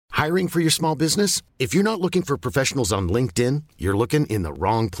Hiring for your small business? If you're not looking for professionals on LinkedIn, you're looking in the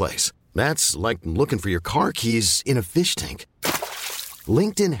wrong place. That's like looking for your car keys in a fish tank.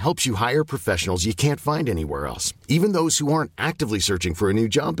 LinkedIn helps you hire professionals you can't find anywhere else, even those who aren't actively searching for a new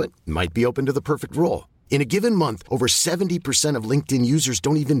job but might be open to the perfect role. In a given month, over 70% of LinkedIn users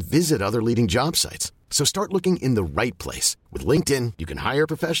don't even visit other leading job sites. So start looking in the right place. With LinkedIn, you can hire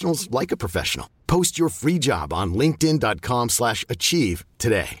professionals like a professional. Post your free job on linkedin.com/achieve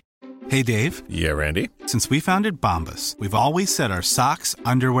today. Hey, Dave. Yeah, Randy. Since we founded Bombas, we've always said our socks,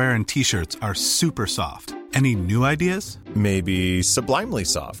 underwear, and T-shirts are super soft. Any new ideas? Maybe sublimely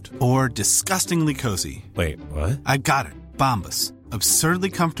soft. Or disgustingly cozy. Wait, what? I got it. Bombas. Absurdly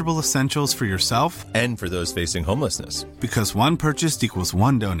comfortable essentials for yourself and for those facing homelessness. Because one purchased equals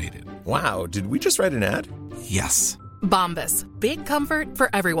one donated. Wow, did we just write an ad? Yes. Bombas. Big comfort for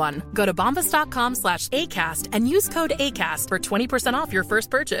everyone. Go to bombas.com/ACAST and use code ACAST for 20% off your first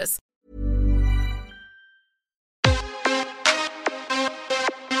purchase.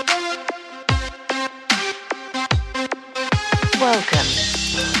 Welcome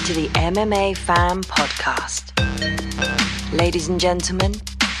to the MMA Fan Podcast. Ladies and gentlemen,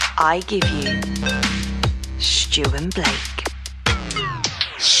 I give you Stu and Blake.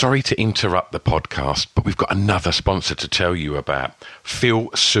 Sorry to interrupt the podcast, but we've got another sponsor to tell you about.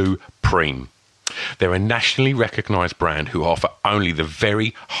 Feel Supreme. They're a nationally recognised brand who offer only the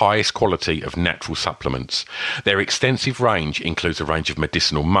very highest quality of natural supplements. Their extensive range includes a range of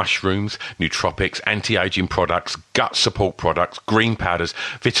medicinal mushrooms, nootropics, anti-aging products, gut support products, green powders,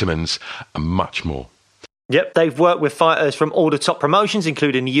 vitamins, and much more. Yep, they've worked with fighters from all the top promotions,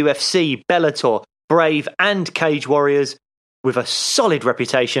 including UFC, Bellator, Brave, and Cage Warriors, with a solid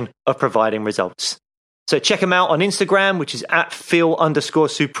reputation of providing results. So check them out on Instagram, which is at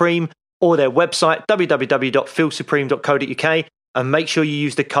feel_supreme, or their website, www.feelsupreme.co.uk, and make sure you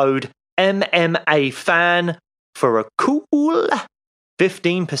use the code MMAFAN for a cool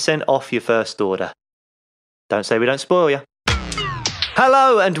 15% off your first order. Don't say we don't spoil you.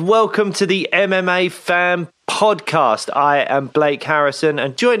 Hello and welcome to the MMA Fan Podcast. I am Blake Harrison,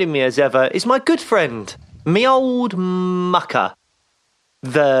 and joining me as ever is my good friend, me old mucker,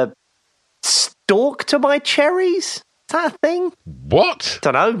 the stalk to my cherries. Is that a thing? What?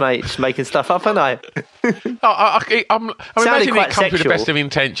 Don't know, mate. Just making stuff up, aren't I? I'm imagining it comes with the best of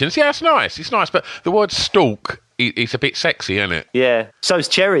intentions. Yeah, it's nice. It's nice, but the word stalk is a bit sexy, isn't it? Yeah. So's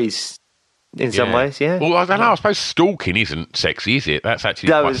cherries. In some ways, yeah. Well, I don't know. I suppose stalking isn't sexy, is it? That's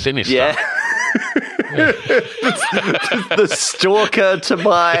actually quite sinister. Yeah. The stalker to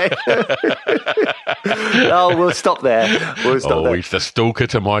my... Oh, we'll stop there. He's the stalker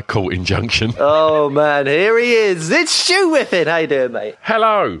to my court injunction. Oh, man. Here he is. It's Stu Whiffin. How you doing, mate?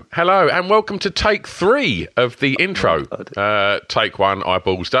 Hello, and welcome to take 3 of the intro. Take 1, I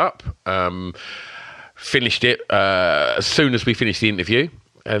ballsed up. Finished it as soon as we finished the interview.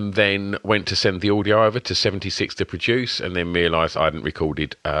 And then went to send the audio over to 76 to produce, and then realised I hadn't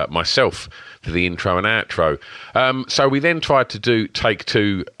recorded myself for the intro and outro. So we then tried to do take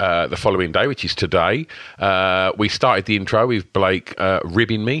 2 the following day, which is today. We started the intro with Blake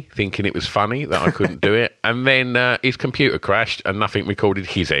ribbing me, thinking it was funny that I couldn't do it. And then his computer crashed and nothing recorded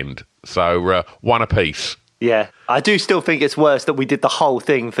his end. So 1 apiece. Yeah, I do still think it's worse that we did the whole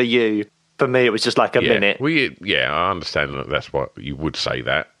thing for you. For me, it was just like a minute. I understand that that's what you would say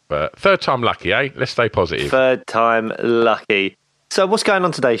that. But third time lucky, eh? Let's stay positive. Third time lucky. So what's going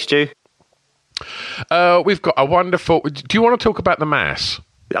on today, Stu? We've got a wonderful... Do you want to talk about the mouse?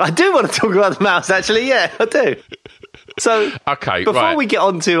 I do want to talk about the mouse, actually. Yeah, I do. So okay, before we get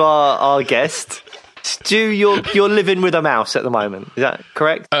on to our guest, Stu, you're living with a mouse at the moment. Is that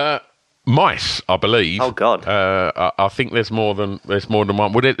correct? Mice, I believe. Oh God! I think there's more than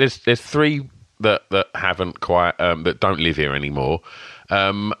one. Well, there's 3 that haven't quite that don't live here anymore.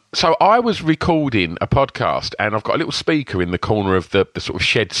 So I was recording a podcast, and I've got a little speaker in the corner of the sort of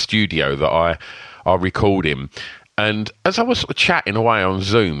shed studio that I record in. And as I was sort of chatting away on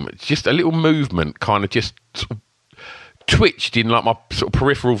Zoom, just a little movement kind of just sort of twitched in like my sort of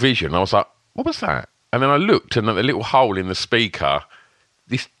peripheral vision. I was like, "What was that?" And then I looked, and at the little hole in the speaker,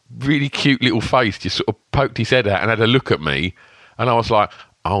 this really cute little face just sort of poked his head out and had a look at me, and I was like,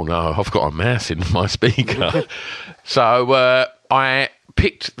 oh no, I've got a mouse in my speaker. So I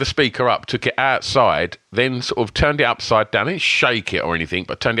picked the speaker up, took it outside, then sort of turned it upside down. I didn't shake it or anything,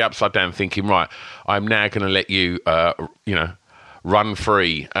 but turned it upside down thinking, right, I'm now going to let you run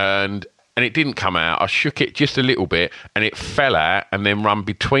free. And it didn't come out. I shook it just a little bit and it fell out and then run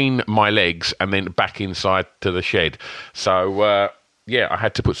between my legs and then back inside to the shed. So I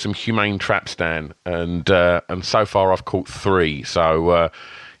had to put some humane traps down, and so far I've caught 3. So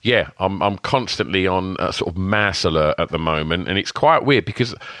I'm constantly on a sort of mass alert at the moment, and it's quite weird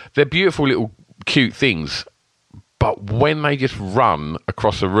because they're beautiful little cute things, but when they just run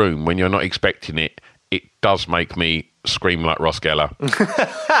across a room when you're not expecting it, it does make me scream like Ross Geller.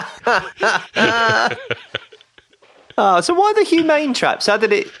 So why the humane traps? How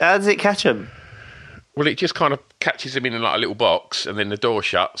does it catch them? Well, it just kind of catches them in like a little box, and then the door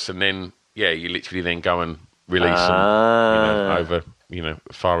shuts, and then you literally then go and release them over,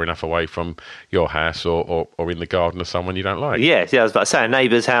 far enough away from your house or in the garden of someone you don't like. Yeah, I was about to say a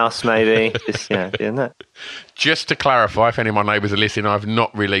neighbour's house, maybe. Just doing that. Just to clarify, if any of my neighbours are listening, I've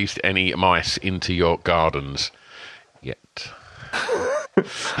not released any mice into your gardens yet.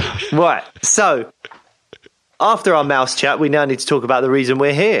 Right, so after our mouse chat, we now need to talk about the reason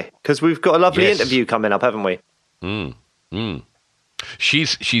we're here, because we've got a lovely interview coming up, haven't we?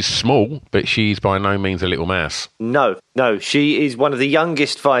 She's small, but she's by no means a little mouse. No, she is one of the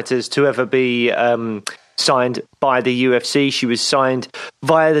youngest fighters to ever be signed by the UFC. She was signed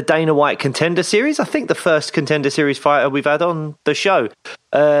via the Dana White Contender Series. I think the first Contender Series fighter we've had on the show.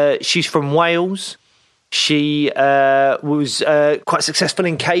 She's from Wales. She was quite successful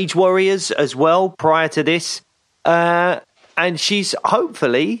in Cage Warriors as well prior to this. And she's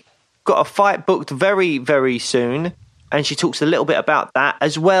hopefully got a fight booked very, very soon. And she talks a little bit about that,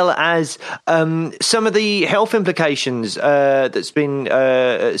 as well as some of the health implications that's been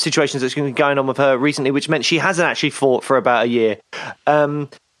situations that's been going on with her recently, which meant she hasn't actually fought for about a year. Do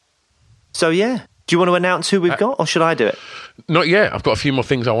you want to announce who we've got, or should I do it? Not yet. I've got a few more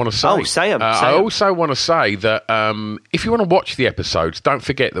things I want to say. Oh, say them. I also want to say that if you want to watch the episodes, don't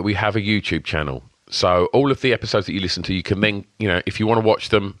forget that we have a YouTube channel. So all of the episodes that you listen to, you can then, if you want to watch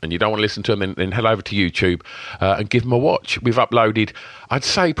them and you don't want to listen to them, then head over to YouTube and give them a watch. We've uploaded, I'd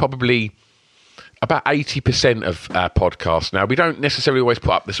say, probably about 80% of our podcast now. We don't necessarily always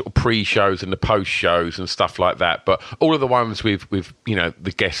put up the sort of pre-shows and the post-shows and stuff like that, but all of the ones with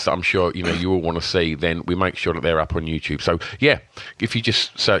the guests that I'm sure you all want to see, then we make sure that they're up on YouTube. So if you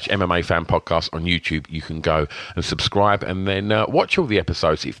just search MMA Fan Podcast on YouTube, you can go and subscribe and then watch all the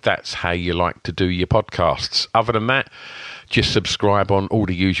episodes if that's how you like to do your podcasts. Other than that, just subscribe on all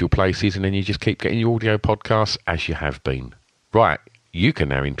the usual places, and then you just keep getting your audio podcasts as you have been. Right. You can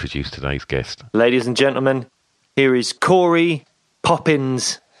now introduce today's guest. Ladies and gentlemen, here is Cory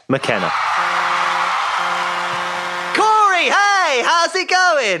Poppins McKenna. Cory, hey, how's it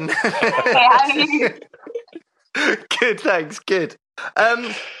going? Hey, how are you? Good, thanks, good.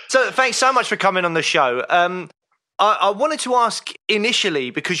 So thanks so much for coming on the show. I wanted to ask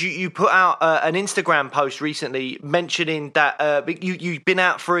initially, because you put out an Instagram post recently mentioning that you've been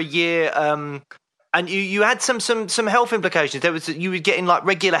out for a year, and you had some health implications. You were getting like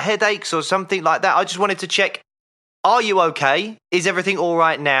regular headaches or something like that. I just wanted to check: are you okay? Is everything all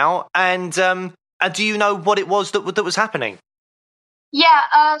right now? And do you know what it was that was happening?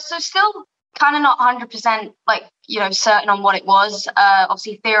 Yeah. So still kind of not 100% certain on what it was.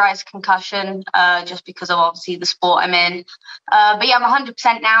 Obviously theorized concussion, just because of obviously the sport I'm in. But yeah, I'm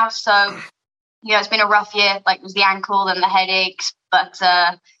 100% now. So it's been a rough year. It was the ankle and the headaches, but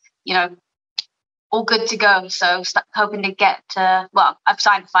all good to go. So hoping to get I've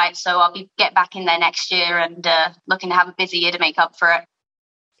signed the fight, so I'll get back in there next year and looking to have a busy year to make up for it.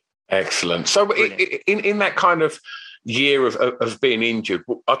 Excellent. So in that kind of year of being injured,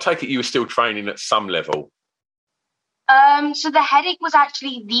 I take it you were still training at some level? So the headache was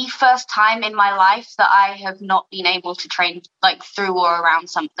actually the first time in my life that I have not been able to train through or around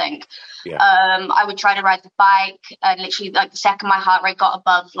something. Yeah. I would try to ride the bike, and literally the second my heart rate got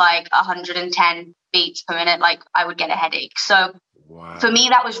above 110 beats per minute, I would get a headache. So for me,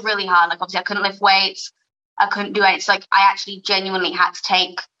 that was really hard. Obviously I couldn't lift weights. I couldn't do it. It's I actually genuinely had to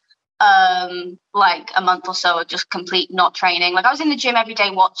take a month or so of just complete not training. I was in the gym every day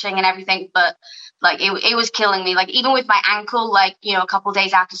watching and everything, but it was killing me. Even with my ankle, a couple of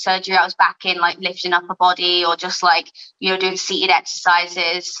days after surgery, I was back in lifting upper body or just doing seated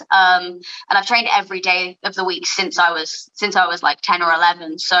exercises. And I've trained every day of the week since I was 10 or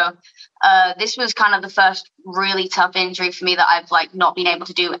 11. So this was kind of the first really tough injury for me that I've not been able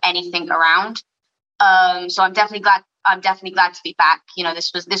to do anything around. So I'm definitely glad to be back.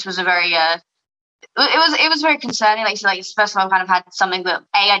 This was a very it was very concerning. It's the first time I've kind of had something that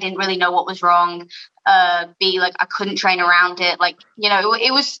I didn't really know what was wrong. B, I couldn't train around it.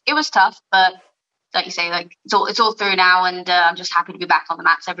 It was tough, but like you say, it's all through now, and I'm just happy to be back on the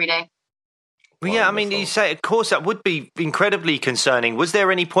mats every day. Well, yeah, I mean, you say, of course, that would be incredibly concerning. Was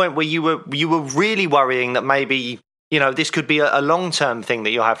there any point where you were really worrying that maybe this could be a long-term thing that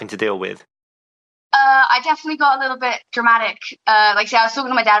you're having to deal with? I definitely got a little bit dramatic. Like I say, I was talking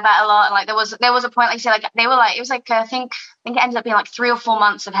to my dad about it a lot, and like there was a point, like I say, like they were like, it was like I think it ended up being like 3 or 4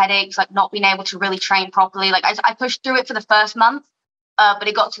 months of headaches, like not being able to really train properly. Like I pushed through it for the first month, but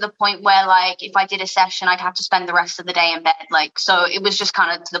it got to the point where like if I did a session, I'd have to spend the rest of the day in bed. Like so, it was just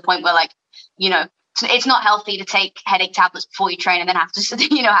kind of to the point where like, you know, it's not healthy to take headache tablets before you train and then have to,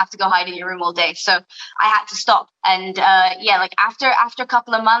 you know, have to go hide in your room all day. So I had to stop. And yeah, like after a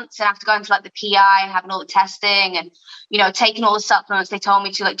couple of months and after going to like the PI and having all the testing and, you know, taking all the supplements they told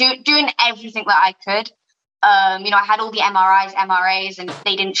me to, like doing everything that I could. You know, I had all the MRAs, and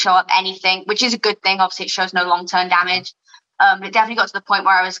they didn't show up anything, which is a good thing. Obviously, it shows no long-term damage. But it definitely got to the point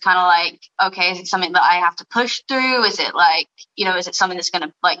where I was kind of like, okay, is it something that I have to push through? Is it like, you know, is it something that's going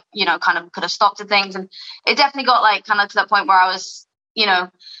to like, you know, kind of put a stop to things? And it definitely got like kind of to that point where I was, you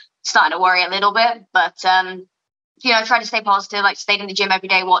know, starting to worry a little bit. But, you know, I tried to stay positive, like stayed in the gym every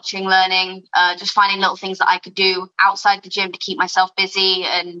day, watching, learning, just finding little things that I could do outside the gym to keep myself busy.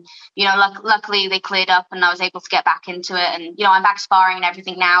 And, you know, luckily they cleared up and I was able to get back into it. And, you know, I'm back sparring and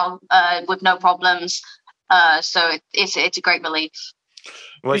everything now with no problems. So it's a great relief.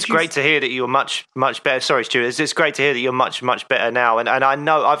 Well, it's great to hear that you're much better. Sorry, Stuart. It's great to hear that you're much better now. And I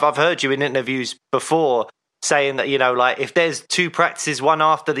know I've heard you in interviews before saying that, you know, like if there's 2 practices, one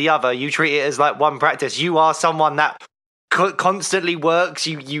after the other, you treat it as like one practice. You are someone that constantly works.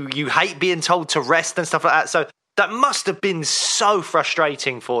 You hate being told to rest and stuff like that. So that must have been so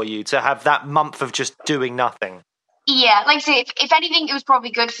frustrating for you to have that month of just doing nothing. Yeah, like I say, if anything, it was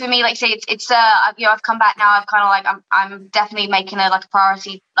probably good for me. Like I say, it's you know, I've come back now. I've kind of like I'm definitely making it like a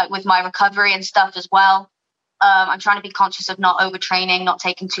priority, like with my recovery and stuff as well. I'm trying to be conscious of not overtraining, not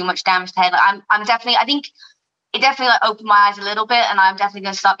taking too much damage to the head. Like I'm definitely, I think it definitely like opened my eyes a little bit, and I'm definitely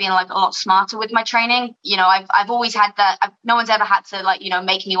going to start being like a lot smarter with my training. You know, I've always had that. No one's ever had to like, you know,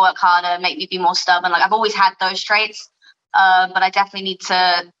 make me work harder, make me be more stubborn. Like I've always had those traits, but I definitely need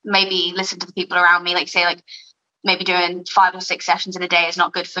to maybe listen to the people around me. Like say like, maybe doing 5 or 6 sessions in a day is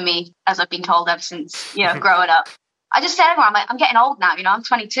not good for me, as I've been told ever since, you know, growing up. I just said everyone, I'm like, I'm getting old now, you know, I'm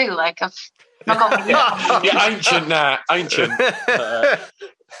 22, like I've not got You're ancient now, ancient.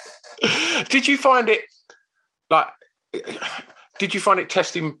 Did you find it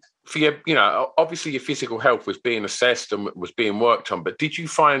testing for your, you know, obviously your physical health was being assessed and was being worked on, but did you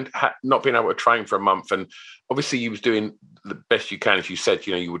find not being able to train for a month, and obviously you was doing the best you can, as you said,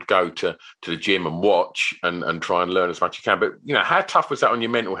 you know, you would go to the gym and watch and try and learn as much as you can, but, you know, how tough was that on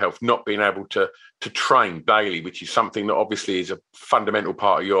your mental health, not being able to train daily, which is something that obviously is a fundamental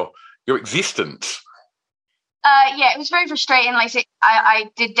part of your existence? Yeah, it was very frustrating. Like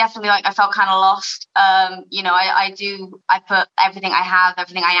I did definitely, like, I felt kind of lost. You know, I put everything I have,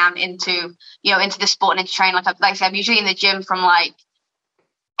 everything I am into, you know, into the sport and into training. Like I said, I'm usually in the gym from like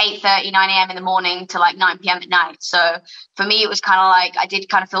 8:30, 9 a.m. in the morning to like 9 p.m. at night. So for me, it was kind of like, I did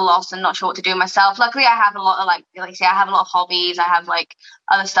kind of feel lost and not sure what to do myself. Luckily, I have a lot of like I say, I have a lot of hobbies. I have like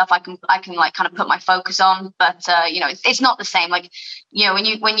other stuff I can like kind of put my focus on. But, you know, it's not the same. Like, you know,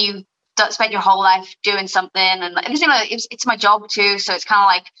 when you spend your whole life doing something, and it's my job too. So it's kind of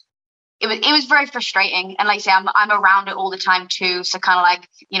like, it was very frustrating. And like I say, I'm around it all the time too. So kind of like,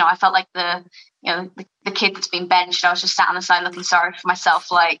 you know, I felt like the kid that's been benched. I was just sat on the side looking sorry for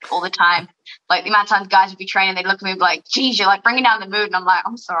myself, like all the time. Like the amount of times guys would be training, they'd look at me and be like, geez, you're like bringing down the mood. And I'm like,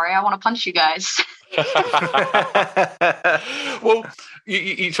 I'm sorry, I want to punch you guys. Well,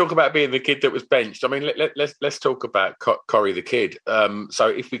 you talk about being the kid that was benched. I mean, let's talk about Cory the kid. So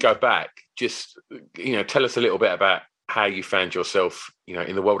if we go back, just, you know, tell us a little bit about how you found yourself, you know,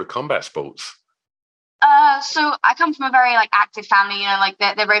 in the world of combat sports. So I come from a very like active family, you know, like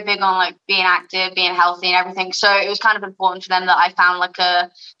they're very big on like being active, being healthy and everything. So it was kind of important for them that I found like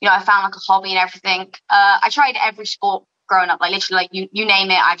a hobby and everything. I tried every sport growing up, like literally, like you name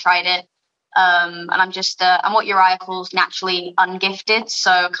it, I tried it. And I'm just, I'm what Uriah calls naturally ungifted.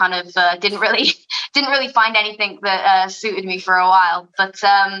 So kind of, didn't really find anything that, suited me for a while. But,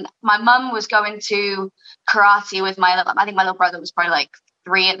 my mum was going to karate with I think my little brother was probably like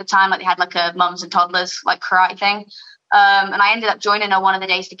 3 at the time. Like they had like a mums and toddlers like karate thing. And I ended up joining her one of the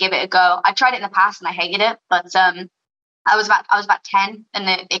days to give it a go. I tried it in the past and I hated it, but, I was about 10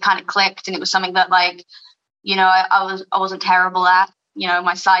 and it kind of clicked, and it was something that like, you know, I wasn't terrible at. You know,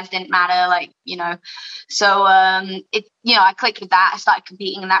 my size didn't matter, like, you know, so I clicked with that. I started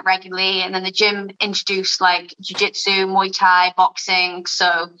competing in that regularly, and then the gym introduced like jiu-jitsu, Muay Thai, boxing.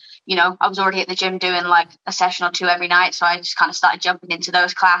 So, you know, I was already at the gym doing like a session or 2 every night, so I just kind of started jumping into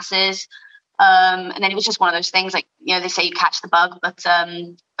those classes. And then it was just one of those things, like, you know, they say you catch the bug, but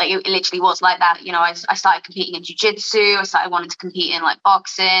like it literally was like that. You know, I started competing in jiu-jitsu. I started wanting to compete in like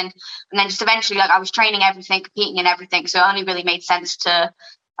boxing, and then just eventually, like, I was training everything, competing in everything. So it only really made sense to,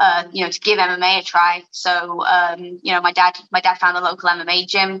 you know, to give MMA a try. So, you know, my dad found a local MMA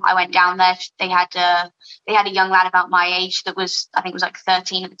gym. I went down there. They had a young lad about my age that was, I think, was like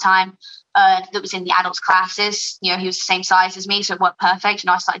 13 at the time. That was in the adults classes. You know, he was the same size as me, so it worked perfect. You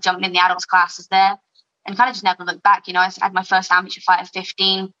know, I started jumping in the adults classes there, and kind of just never looked back. You know, I had my first amateur fight at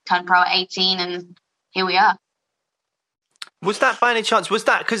 15, turned pro at 18, and here we are. Was that by any chance? Was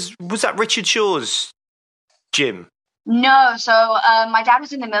that Richard Shaw's gym? No, so my dad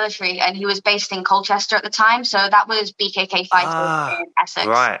was in the military, and he was based in Colchester at the time. So that was BKK Fighters in Essex.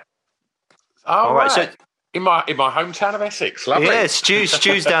 Right. Oh, right. right. So, in my hometown of Essex. Lovely. yeah,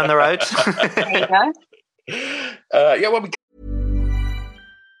 Stu's down the road. There you go. Yeah, well,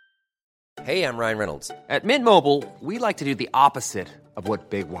 Hey, I'm Ryan Reynolds. At Mint Mobile, we like to do the opposite of what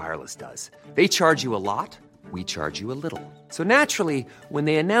Big Wireless does. They charge you a lot, we charge you a little. So naturally, when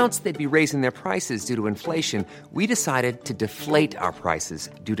they announced they'd be raising their prices due to inflation, we decided to deflate our prices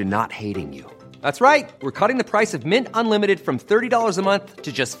due to not hating you. That's right. We're cutting the price of Mint Unlimited from $30 a month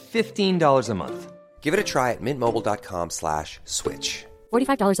to just $15 a month. Give it a try at mintmobile.com/switch.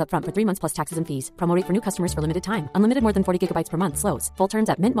 $45 up front for 3 months plus taxes and fees. Promo rate for new customers for limited time. Unlimited more than 40 gigabytes per month. Slows full terms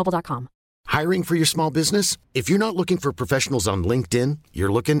at mintmobile.com. Hiring for your small business? If you're not looking for professionals on LinkedIn,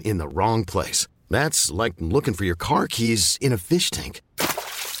 you're looking in the wrong place. That's like looking for your car keys in a fish tank.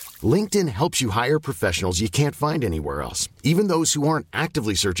 LinkedIn helps you hire professionals you can't find anywhere else, even those who aren't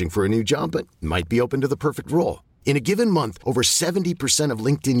actively searching for a new job but might be open to the perfect role. In a given month, over 70% of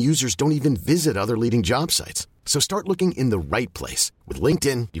LinkedIn users don't even visit other leading job sites. So start looking in the right place. With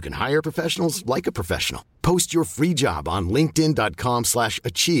LinkedIn, you can hire professionals like a professional. Post your free job on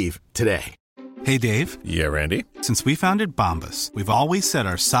linkedin.com/achieve today. Hey, Dave. Yeah, Randy. Since we founded Bombas, we've always said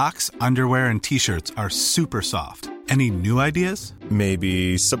our socks, underwear, and T-shirts are super soft. Any new ideas?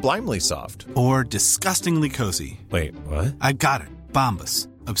 Maybe sublimely soft. Or disgustingly cozy? Wait, what? I got it. Bombas.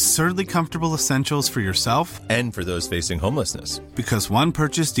 Absurdly comfortable essentials for yourself And for those facing homelessness. because one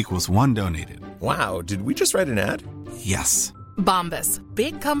purchased equals one donated. Wow, did we just write an ad? Yes. Bombas.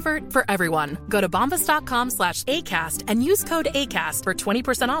 Big comfort for everyone. Go to bombas.com/ACAST and use code ACAST for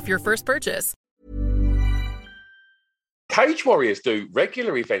 20% off your first purchase. Cage Warriors do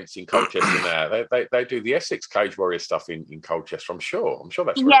regular events in Colchester now. They do the Essex Cage Warrior stuff in Colchester. I'm sure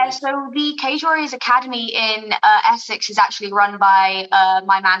that's right. Yeah, so the Cage Warriors Academy in Essex is actually run by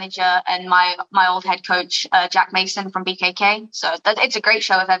my manager and my old head coach, Jack Mason from BKK. So it's a great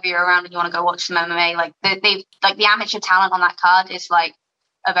show if ever you're around and you want to go watch some MMA. Like they like the amateur talent on that card is like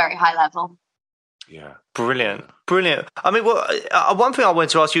a very high level. Yeah. Brilliant. I mean, well, one thing I wanted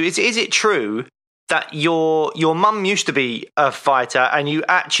to ask you is it true that your mum used to be a fighter and you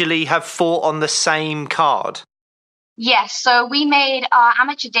actually have fought on the same card? Yes, so we made our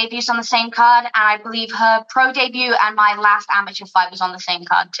amateur debuts on the same card, and I believe her pro debut and my last amateur fight was on the same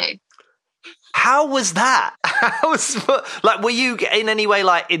card too. How was that? Were you in any way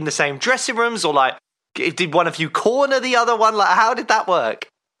like in the same dressing rooms, or like did one of you corner the other one? Like, how did that work?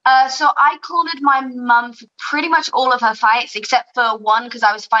 So I cornered my mum for pretty much all of her fights except for one, because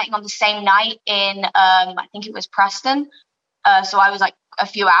I was fighting on the same night in I think it was Preston. So I was like a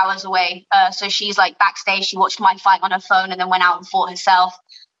few hours away. So she's like backstage. She watched my fight on her phone and then went out and fought herself.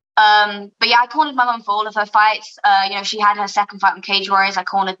 But yeah, I cornered my mum for all of her fights. You know, she had her second fight on Cage Warriors. I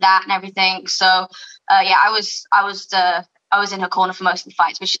cornered that and everything. So yeah, I was in her corner for most of the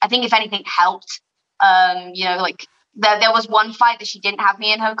fights, which I think if anything helped. You know, like. There was one fight that she didn't have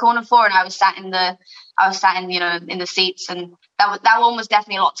me in her corner for, and I was sat in the seats, and that one was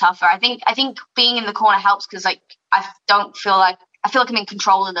definitely a lot tougher. I think being in the corner helps because like I feel like I'm in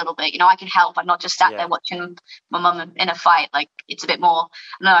control a little bit. You know, I can help. I'm not just sat there watching my mum in a fight. Like it's a bit more.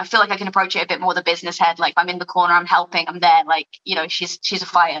 I feel like I can approach it a bit more the business head. Like I'm in the corner, I'm helping, I'm there. Like, you know, she's a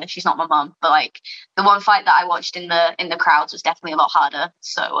fighter. She's not my mum, but like the one fight that I watched in the crowds was definitely a lot harder.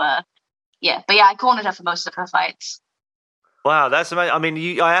 So. Yeah, but yeah, I cornered her for most of her fights. Wow, that's amazing. I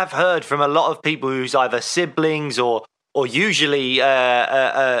mean, I have heard from a lot of people who's either siblings or usually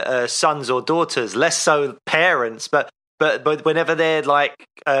sons or daughters, less so parents, but whenever they're like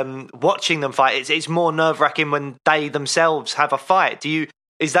watching them fight, it's more nerve-wracking when they themselves have a fight.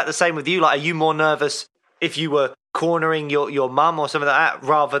 Is that the same with you? Like, are you more nervous if you were cornering your mum or something like that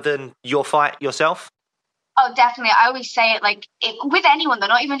rather than your fight yourself? Oh, definitely. I always say it with anyone, though,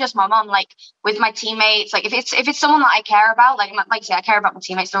 not even just my mom, like with my teammates. Like if it's someone that I care about, like I say, I care about my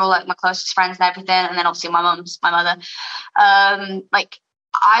teammates. They're all like my closest friends and everything. And then obviously my mother. Like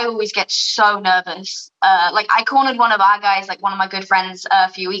I always get so nervous. Like I cornered one of our guys, like one of my good friends, a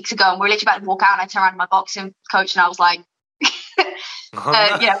few weeks ago, and we were literally about to walk out, and I turned around to my boxing coach, and I was like,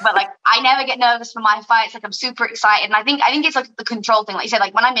 but like I never get nervous for my fights. Like I'm super excited, and I think it's like the control thing. Like you said,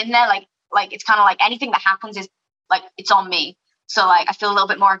 like when I'm in there, like it's kind of like anything that happens is like it's on me. So like I feel a little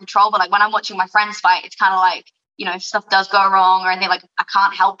bit more in control. But like when I'm watching my friends fight, it's kind of like, you know, if stuff does go wrong or anything, like I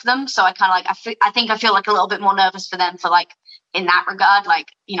can't help them. So I kind of like I think I feel like a little bit more nervous for them for like in that regard. Like,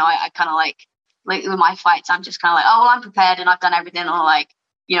 you know, I kind of like with my fights, I'm just kind of like, oh well, I'm prepared and I've done everything. Or like,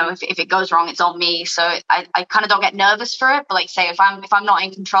 you know, if it goes wrong, it's on me. So I kind of don't get nervous for it. But like say if I'm not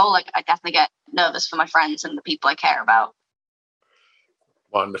in control, like I definitely get nervous for my friends and the people I care about.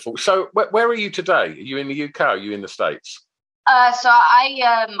 Wonderful. So where are you today? Are you in the UK? Are you in the States? So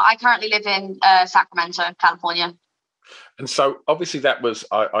I currently live in Sacramento, California. And so obviously that was,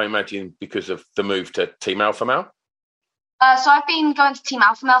 I imagine, because of the move to Team Alpha Male? So I've been going to Team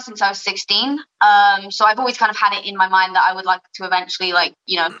Alpha Male since I was 16. So I've always kind of had it in my mind that I would like to eventually, like,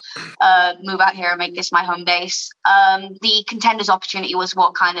 you know, move out here and make this my home base. The Contenders opportunity was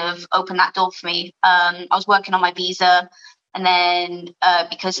what kind of opened that door for me. I was working on my visa, and then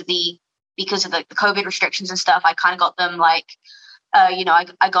because of the COVID restrictions and stuff, I kind of got them like, you know,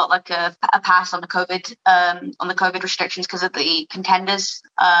 I got like a pass on the COVID restrictions because of the Contenders.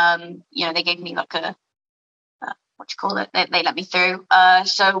 You know, they gave me like a they let me through.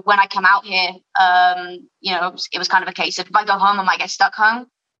 So when I come out here, you know, it was kind of a case of if I go home, I might get stuck home.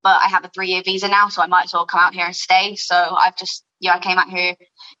 But I have a 3-year visa now, so I might as well come out here and stay. So I came out here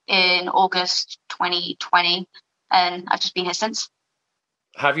in August 2020, and I've just been here since.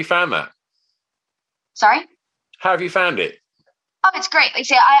 How have you found that? Sorry? How have you found it? Oh, it's great. Like I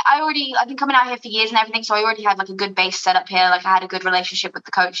say, I've been coming out here for years and everything, so I already had like a good base set up here. Like I had a good relationship with the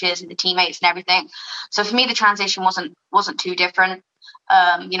coaches and the teammates and everything. So for me, the transition wasn't too different.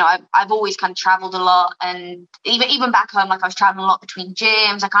 You know, I've always kind of traveled a lot, and even back home, like I was traveling a lot between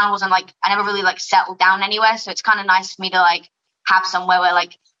gyms. I kind of wasn't like, I never really like settled down anywhere. So it's kind of nice for me to like have somewhere where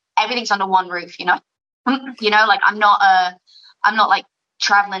like everything's under one roof, you know. You know, like I'm not like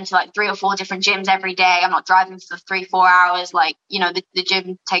traveling to like 3 or 4 different gyms every day. I'm not driving for 3-4 hours. Like, you know, the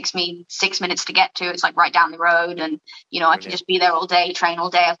gym takes me 6 minutes to get to. It's like right down the road, and you know, I can just be there all day, train all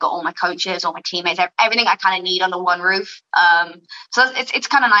day. I've got all my coaches, all my teammates, everything I kind of need under one roof. So it's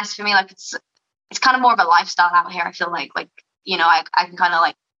kind of nice for me. Like it's kind of more of a lifestyle out here. I feel like you know, I can kind of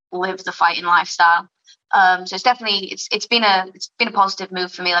like live the fighting lifestyle. So it's definitely it's been a positive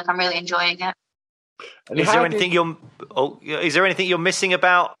move for me. Like I'm really enjoying it. Is there anything you're missing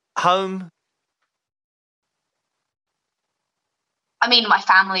about home? I mean, my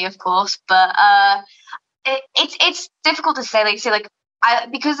family, of course, but it's difficult to say. Like, say, like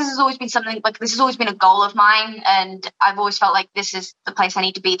because this has always been something like this has always been a goal of mine, and I've always felt like this is the place I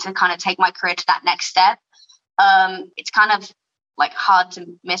need to be to kind of take my career to that next step. It's kind of like hard to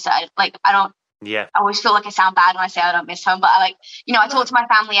miss it. Like I don't. Yeah. I always feel like I sound bad when I say I don't miss home, but I like, you know, I talk to my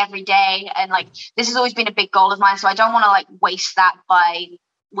family every day, and like this has always been a big goal of mine. So I don't want to like waste that by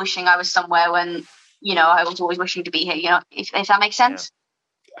wishing I was somewhere when, you know, I was always wishing to be here. You know, if that makes sense.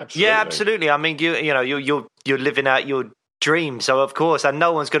 Yeah, absolutely. I mean, you know, you're living out your dream, so of course, and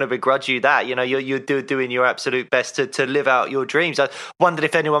no one's going to begrudge you that. You know, you're doing your absolute best to live out your dreams. I wondered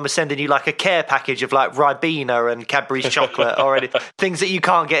if anyone was sending you like a care package of like Ribena and Cadbury's chocolate or anything, things that you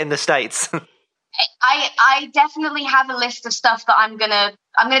can't get in the States. I definitely have a list of stuff that I'm gonna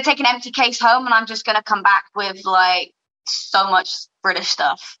take an empty case home, and I'm just gonna come back with like so much British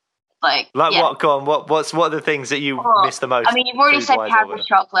stuff. Like yeah. What? Go on. What are the things that you miss the most? I mean, you've already said Cadbury's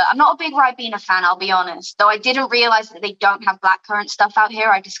chocolate. I'm not a big Ribena fan, I'll be honest. Though I didn't realize that they don't have blackcurrant stuff out here.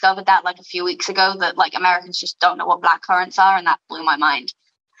 I discovered that like a few weeks ago, that like Americans just don't know what blackcurrants are, and that blew my mind.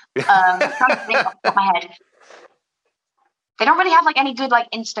 I'm trying to think off the top of my head. They don't really have like any good like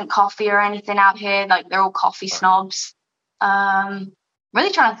instant coffee or anything out here. Like they're all coffee snobs.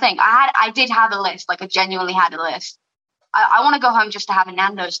 Really trying to think. I did have a list. Like I genuinely had a list. I want to go home just to have a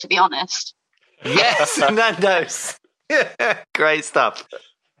Nando's, to be honest. Yes, Nando's. Great stuff.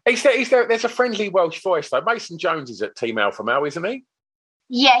 There's a friendly Welsh voice though. Mason Jones is at Team Alpha Male, isn't he?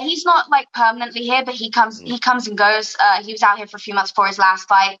 Yeah, he's not like permanently here, but he comes and goes. He was out here for a few months before his last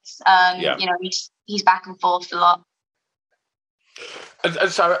fights. You know, he's back and forth a lot.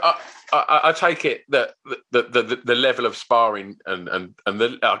 And so I take it that the level of sparring and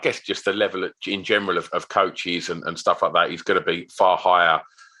I guess just the level in general of coaches and stuff like that is going to be far higher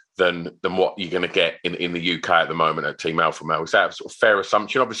than what you're going to get in the UK at the moment at Team Alpha Male. Is that a sort of fair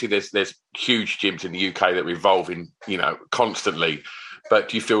assumption? Obviously, there's huge gyms in the UK that are evolving, you know, constantly. But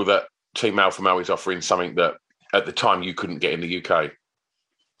do you feel that Team Alpha Male is offering something that at the time you couldn't get in the UK?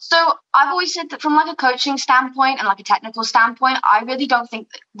 So I've always said that from like a coaching standpoint and like a technical standpoint, I really don't think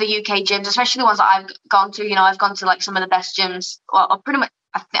the UK gyms, especially the ones that I've gone to, I've gone to like some of the best gyms, or pretty much,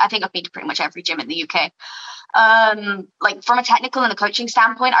 I think I've been to pretty much every gym in the UK. Like from a technical and a coaching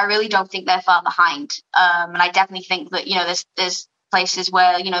standpoint, I really don't think they're far behind. And I definitely think that, there's places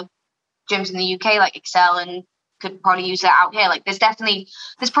where, gyms in the UK like excel and could probably use it out here. Like there's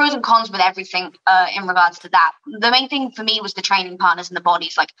pros and cons with everything in regards to that. The main thing for me was the training partners and the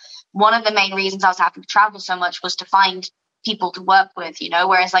bodies. Like one of the main reasons I was having to travel so much was to find people to work with,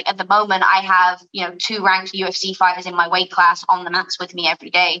 whereas like at the moment I have, 2 ranked UFC fighters in my weight class on the mats with me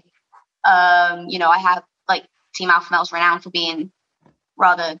every day. I have like Team Alpha Male's renowned for being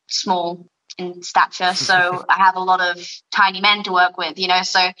rather small in stature, so I have a lot of tiny men to work with,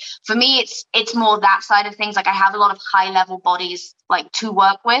 so for me it's more that side of things. Like I have a lot of high level bodies like to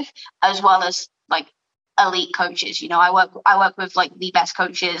work with, as well as like elite coaches. I work with like the best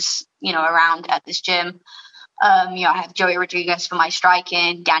coaches around at this gym. I have Joey Rodriguez for my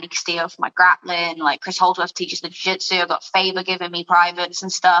striking, Danny Castillo for my grappling, like Chris Holdsworth teaches the jiu-jitsu. I've got Faber giving me privates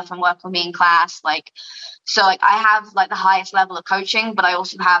and stuff and working with me in class. So I have like the highest level of coaching, but I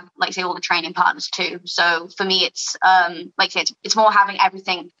also have all the training partners too. So for me, it's it's more having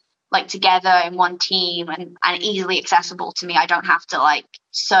everything like together in one team and easily accessible to me. I don't have to like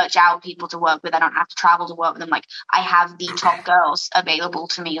search out people to work with. I don't have to travel to work with them. Like I have the top girls available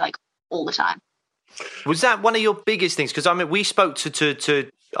to me like all the time. Was that one of your biggest things? Because we spoke to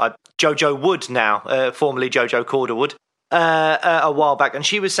Jojo Wood now, formerly Jojo Corderwood, a while back, and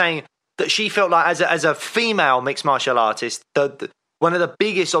she was saying that she felt like as a female mixed martial artist, one of the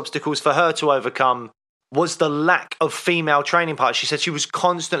biggest obstacles for her to overcome was the lack of female training partners. She said she was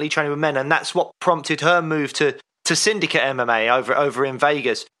constantly training with men, and that's what prompted her move to Syndicate MMA over in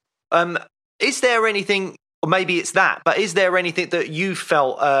Vegas. Is there anything? Or maybe it's that, but is there anything that you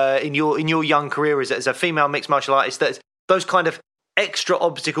felt in your young career as a female mixed martial artist, that those kind of extra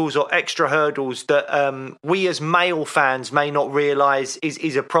obstacles or extra hurdles that we as male fans may not realise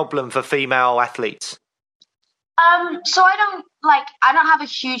is a problem for female athletes? So I don't have a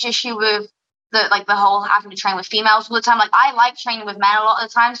huge issue with the whole having to train with females all the time. Like I like training with men a lot of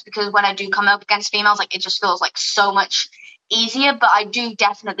the times, because when I do come up against females, like it just feels like so much easier. But I do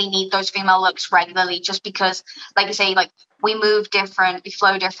definitely need those female looks regularly, just because, like you say, like we move different, we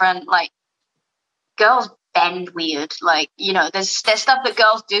flow different. Like girls bend weird. Like there's stuff that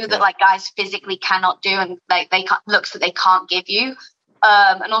girls do that like guys physically cannot do, and like they can't, looks that they can't give you.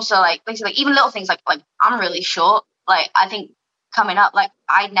 And also like basically like even little things like I'm really short. Like I think coming up, like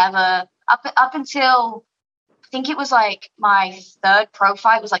I never up until I think it was like my 3rd pro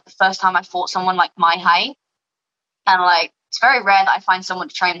fight was like the first time I fought someone like my height, and like it's very rare that I find someone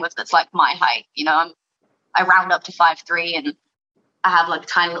to train with that's like my height. I round up to 5'3", and I have like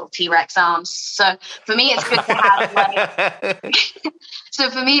tiny little T-Rex arms. So for me, it's good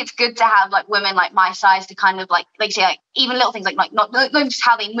to have like women like my size to kind of like say like even little things like not just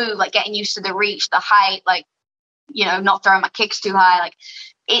how they move, like getting used to the reach, the height, like not throwing my kicks too high. Like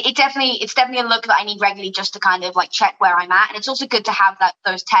it's definitely a look that I need regularly just to kind of like check where I'm at. And it's also good to have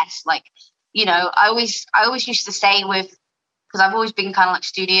those tests. Like I always used to say because I've always been kind of like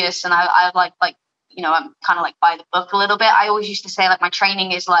studious, and I like I'm kind of like by the book a little bit. I always used to say like my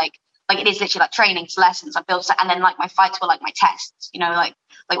training is like it is literally like training, it's lessons. I build, and then like my fights were like my tests. Like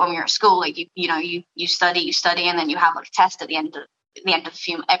when we were at school, like you study, and then you have like a test at the end of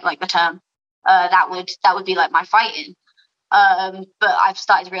the term. That would be like my fighting. But I've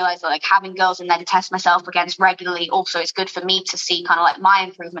started to realize that like having girls in there to test myself against regularly also is good for me to see kind of like my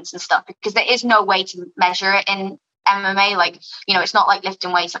improvements and stuff, because there is no way to measure it in MMA. Like it's not like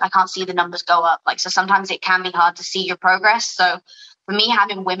lifting weights. Like I can't see the numbers go up. Like so sometimes it can be hard to see your progress. So for me,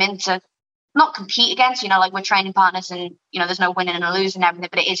 having women to not compete against, like we're training partners, and there's no winning and losing and everything,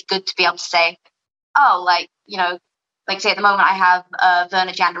 but it is good to be able to say, oh, like say at the moment I have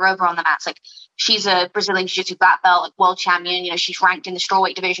Verna Jandarova on the mats. Like she's a Brazilian Jiu-Jitsu black belt, like world champion. She's ranked in the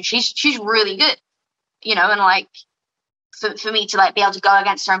strawweight division. She's really good. And like for me to like be able to go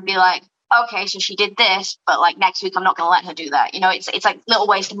against her and be like, okay, so she did this, but like next week I'm not going to let her do that. It's like little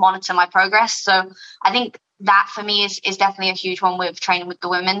ways to monitor my progress. So I think that for me is definitely a huge one with training with the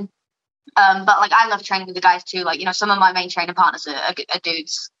women. But like I love training with the guys too. Like some of my main training partners are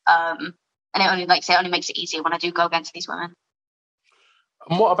dudes. And it only makes it easier when I do go against these women.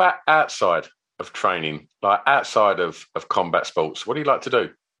 And what about outside of training, like outside of combat sports? What do you like to do?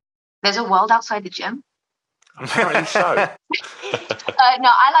 There's a world outside the gym. Apparently so. No,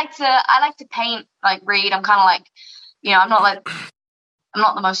 I like to paint, like read. I'm kind of like, I'm not like I'm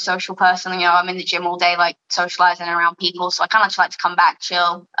not the most social person. I'm in the gym all day, like socializing around people. So I kind of just like to come back,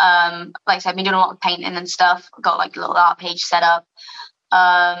 chill. Like I said, I've been doing a lot of painting and stuff. I've got like a little art page set up.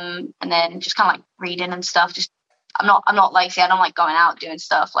 And then just kind of like reading and stuff. Just I'm not like, I don't like going out doing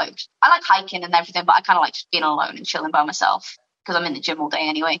stuff. Like I like hiking and everything, but I kind of like just being alone and chilling by myself because I'm in the gym all day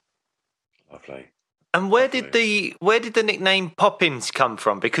anyway. Lovely. And where did the nickname Poppins come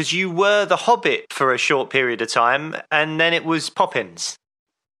from? Because you were the Hobbit for a short period of time, and then it was Poppins.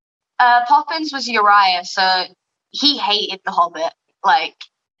 Poppins was Uriah, so he hated the Hobbit,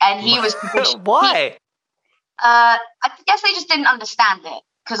 and he was why? I guess they just didn't understand it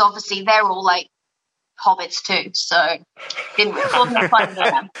because obviously they're all like hobbits too, so it wasn't fun for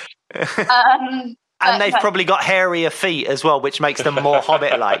them. And they've probably got hairier feet as well, which makes them more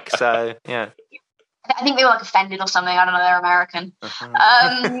Hobbit-like. So yeah. I think they were like offended or something. I don't know. They're American.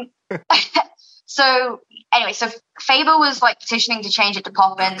 So anyway, so Faber was like petitioning to change it to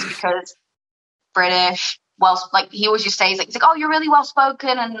Poppins because British. Well, like he always just says, he's like, oh, you're really well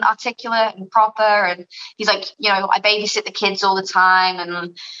spoken and articulate and proper, and he's like, I babysit the kids all the time,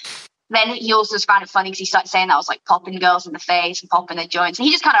 and then he also just found it funny because he started saying that I was like popping girls in the face and popping their joints, and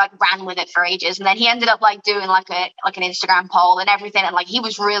he just kind of like ran with it for ages, and then he ended up like doing like an Instagram poll and everything, and like he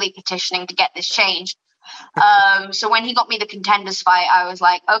was really petitioning to get this changed. So when he got me the Contenders fight, I was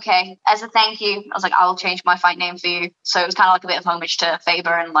like, okay, as a thank you, I was like, I'll change my fight name for you. So it was kind of like a bit of homage to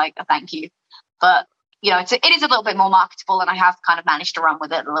Faber and like a thank you, but. It is a little bit more marketable, and I have kind of managed to run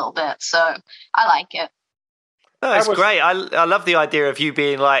with it a little bit, so I like it. No, it's great. I love the idea of you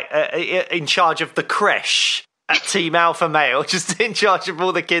being like in charge of the creche at Team Alpha Male, just in charge of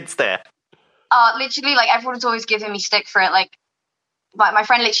all the kids there. Literally, like everyone's always giving me stick for it. Like my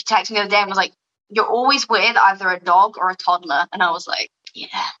friend literally texted me the other day and was like, "You're always with either a dog or a toddler," and I was like, "Yeah,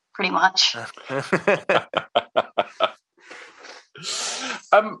 pretty much."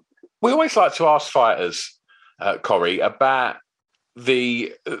 We always like to ask fighters, Cory, about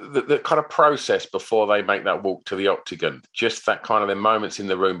the kind of process before they make that walk to the octagon, just that kind of the moments in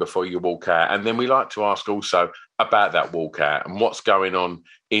the room before you walk out. And then we like to ask also about that walk out and what's going on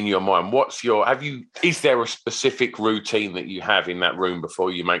in your mind. Is there a specific routine that you have in that room before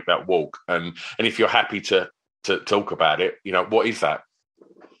you make that walk? And if you're happy to talk about it, what is that?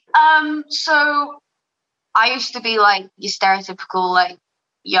 So I used to be like your stereotypical, like,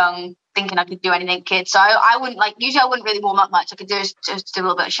 young, thinking I could do anything kid. So I wouldn't usually I wouldn't really warm up much. I could just do a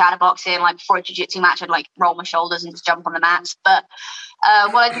little bit of shadow boxing. Like before a jiu-jitsu match, I'd like roll my shoulders and just jump on the mats. But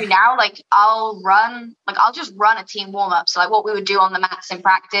what I do now, like I'll just run a team warm up. So like what we would do on the mats in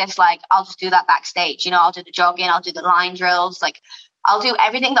practice, like I'll just do that backstage. I'll do the jogging, I'll do the line drills, like I'll do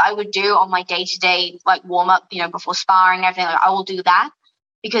everything that I would do on my day-to-day like warm up, before sparring and everything. Like, I will do that.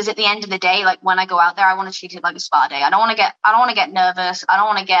 Because at the end of the day, like when I go out there, I want to treat it like a spa day. I don't want to get nervous. I don't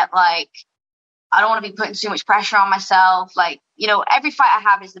want to be putting too much pressure on myself. Like, every fight I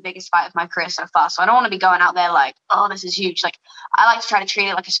have is the biggest fight of my career so far. So I don't want to be going out there like, oh, this is huge. Like I like to try to treat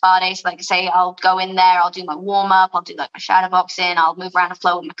it like a spa day. So like say I'll go in there, I'll do my warm up, I'll do like my shadow boxing, I'll move around the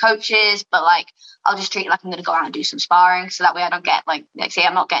floor with my coaches, but like I'll just treat it like I'm going to go out and do some sparring. So that way I don't get like say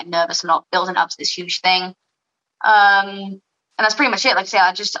I'm not getting nervous. I'm not building up to this huge thing. And that's pretty much it. Like I say,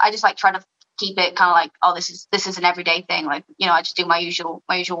 I just like try to keep it kind of like, oh, this is an everyday thing. Like, I just do my usual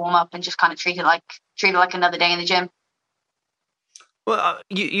warm up and just kind of treat it like another day in the gym. Well,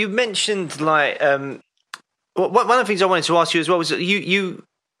 you mentioned like one of the things I wanted to ask you as well was that you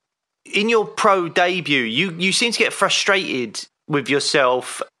in your pro debut, you seem to get frustrated with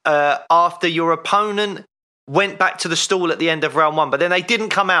yourself after your opponent went back to the stall at the end of round 1, but then they didn't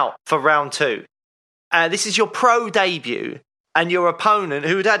come out for round 2. This is your pro debut. And your opponent,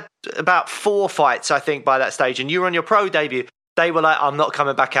 who had about 4 fights, I think, by that stage, and you were on your pro debut, they were like, I'm not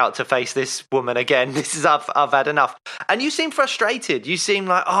coming back out to face this woman again. I've had enough. And you seem frustrated. You seem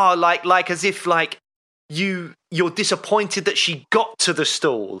like, like as if like you're disappointed that she got to the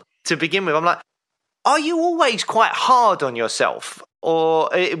stall to begin with. I'm like, are you always quite hard on yourself? Or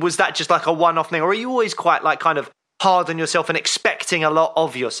was that just like a one-off thing? Or are you always quite like kind of hard on yourself and expecting a lot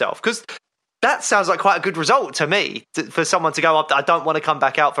of yourself? Because that sounds like quite a good result to me, for someone to go up, I don't want to come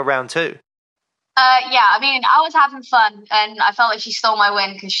back out for round 2. Yeah, I mean, I was having fun, and I felt like she stole my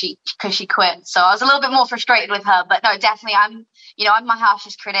win because she quit. So I was a little bit more frustrated with her. But no, definitely, I'm my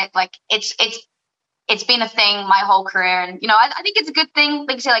harshest critic. Like it's been a thing my whole career, and I think it's a good thing.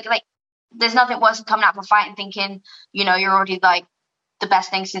 Like you say, like there's nothing worse than coming out of a fight and thinking, you're already like the best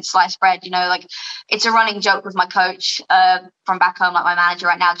thing since sliced bread. You know, like it's a running joke with my coach from back home, like my manager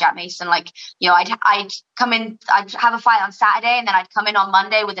right now, Jack Mason. Like, you know, I'd come in, I'd have a fight on Saturday, and then I'd come in on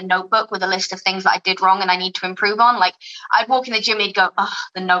Monday with a notebook with a list of things that I did wrong and I need to improve on. Like I'd walk in the gym and he'd go, oh,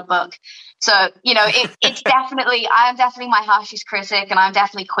 the notebook. So, you know, it's definitely, I'm definitely my harshest critic, and I'm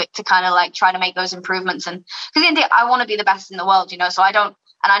definitely quick to kind of like try to make those improvements. And because in the end, I want to be the best in the world, you know, so I don't,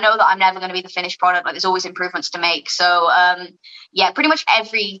 and I know that I'm never going to be the finished product. Like there's always improvements to make. So, yeah, pretty much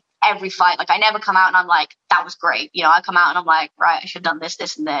every fight, like I never come out and I'm like, that was great. You know, I come out and I'm like, right, I should have done this,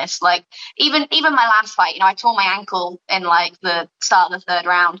 this, and this. Like even my last fight, you know, I tore my ankle in like the start of the third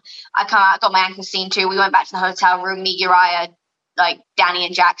round. I come out, got my ankle seen too. We went back to the hotel room, me, Uriah, like Danny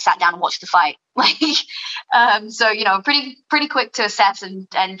and Jack sat down and watched the fight. Like, so, you know, pretty quick to assess and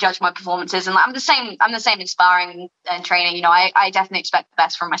judge my performances. And I'm the same in sparring and training. You know, I definitely expect the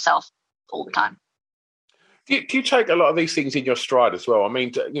best from myself all the time. Do you take a lot of these things in your stride as well? I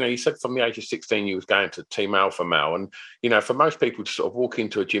mean, you know, you said from the age of 16 you was going to Team Alpha Male, and you know, for most people to sort of walk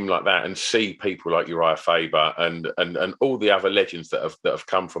into a gym like that and see people like Uriah Faber and all the other legends that have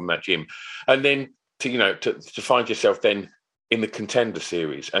come from that gym, and then to find yourself then in the Contender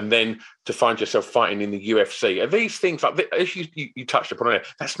Series, and then to find yourself fighting in the UFC. Are these things, like as you touched upon it,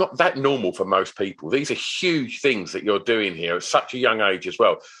 that's not that normal for most people. These are huge things that you're doing here at such a young age as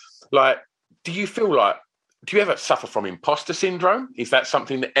well. Like, do you ever suffer from imposter syndrome? Is that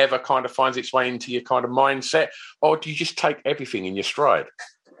something that ever kind of finds its way into your kind of mindset? Or do you just take everything in your stride?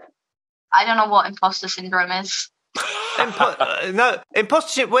 I don't know what imposter syndrome is. Imposter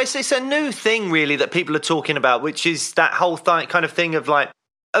syndrome. Well, it's a new thing, really, that people are talking about, which is that whole kind of thing of like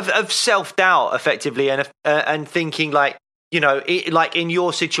of self-doubt, effectively, and thinking like, you know, like in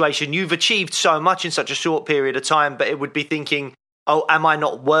your situation, you've achieved so much in such a short period of time, but it would be thinking, oh, am I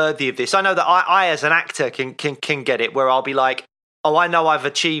not worthy of this? I know that I as an actor can get it, where I'll be like, oh, I know I've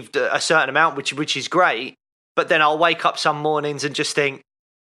achieved a certain amount, which is great, but then I'll wake up some mornings and just think,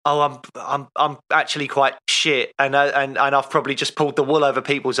 oh, I'm actually quite shit, and I've probably just pulled the wool over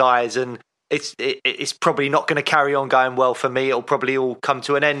people's eyes, and it's probably not going to carry on going well for me. It'll probably all come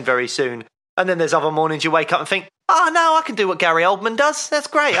to an end very soon. And then there's other mornings you wake up and think, oh no, I can do what Gary Oldman does. That's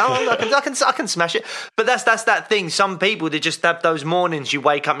great. I can smash it. But that's that thing. Some people, they just have those mornings you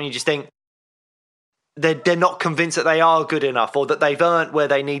wake up and you just think they're not convinced that they are good enough or that they've earned where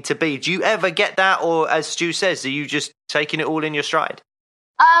they need to be. Do you ever get that, or as Stu says, are you just taking it all in your stride?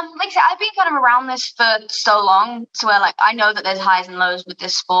 Like I said, I've been kind of around this for so long to where, like, I know that there's highs and lows with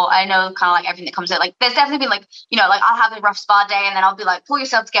this sport. I know kind of like everything that comes in. Like, there's definitely been like, you know, like I'll have a rough spar day and then I'll be like, pull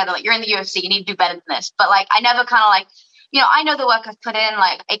yourself together. Like, you're in the UFC, you need to do better than this. But like, I never kind of like, you know, I know the work I've put in.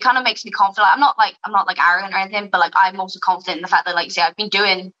 Like, it kind of makes me confident. I'm not like arrogant or anything, but like, I'm also confident in the fact that, like you say, I've been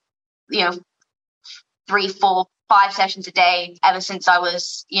doing, you know, 3, 4, 5 sessions a day ever since I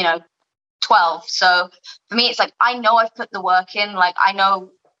was, you know, 12. So for me, it's like, I know I've put the work in. Like, I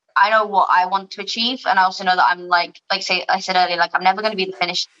know what I want to achieve, and I also know that I'm like I said earlier, like I'm never going to be the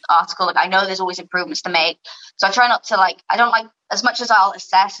finished article. Like I know there's always improvements to make, so I try not to like, I don't like, as much as I'll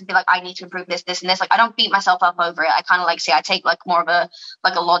assess and be like, I need to improve this, and this, like I don't beat myself up over it. I kind of like say I take like more of a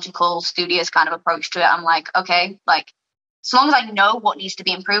logical, studious kind of approach to it. I'm like, okay, like as long as I know what needs to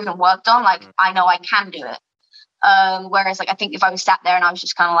be improved and worked on, like I know I can do it. Whereas like I think if I was sat there and I was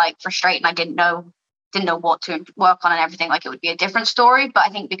just kind of like frustrated and I didn't know what to work on and everything, like it would be a different story. But I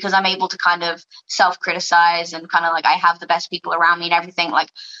think because I'm able to kind of self-criticize and kind of like I have the best people around me and everything, like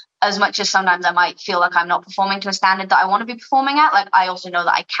as much as sometimes I might feel like I'm not performing to a standard that I want to be performing at, like I also know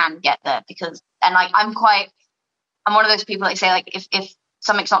that I can get there because, and like I'm one of those people that say like if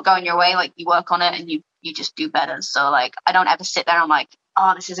something's not going your way, like you work on it and you just do better. So like I don't ever sit there and I'm like,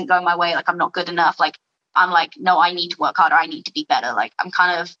 oh, this isn't going my way, like I'm not good enough. Like I'm like, no, I need to work harder, I need to be better. Like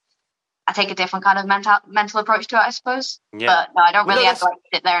I take a different kind of mental approach to it, I suppose. Yeah. But no, I don't really have to like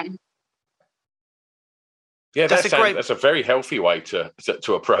sit there and. Yeah, that's a very healthy way to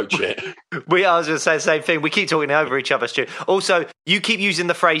approach it. I was going to say the same thing. We keep talking over each other, Stu. Also, you keep using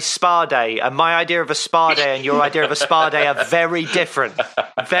the phrase spa day, and my idea of a spa day and your idea of a spa day are very different.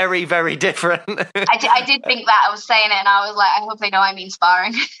 Very, very different. I did think that. I was saying it, and I was like, I hope they know I mean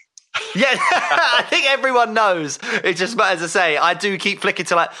sparring. Yeah, I think everyone knows. It's just, as I say, I do keep flicking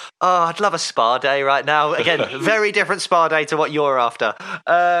to like, oh, I'd love a spa day right now. Again, very different spa day to what you're after.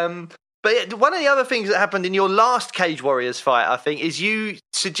 But one of the other things that happened in your last Cage Warriors fight, I think, is you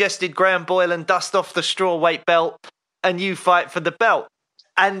suggested Graham Boylan dust off the strawweight belt and you fight for the belt.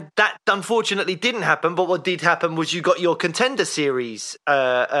 And that unfortunately didn't happen. But what did happen was you got your Contender Series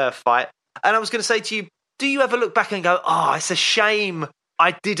fight. And I was going to say to you, do you ever look back and go, oh, it's a shame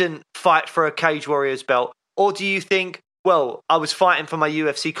I didn't fight for a Cage Warriors belt? Or do you think, well, I was fighting for my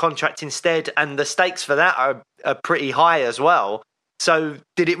UFC contract instead, and the stakes for that are pretty high as well. So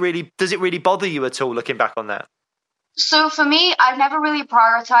does it really bother you at all looking back on that? So for me, I've never really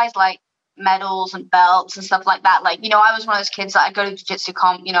prioritized like medals and belts and stuff like that. Like, I was one of those kids that I'd go to jiu-jitsu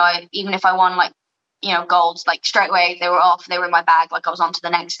comp, even if I won like, golds, like straight away they were off, they were in my bag, like I was on to the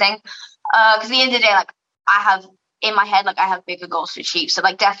next thing. Because at the end of the day, like I have in my head, like I have bigger goals to achieve. So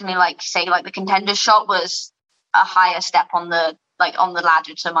like definitely like say like the contender shot was a higher step on the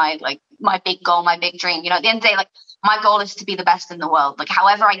ladder to my big goal, my big dream. At the end of the day, like my goal is to be the best in the world. Like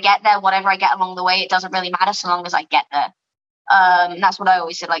however I get there, whatever I get along the way, it doesn't really matter so long as I get there. And that's what I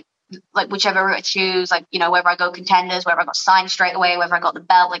always said, like whichever route I choose, like, whether I go contenders, whether I got signed straight away, whether I got the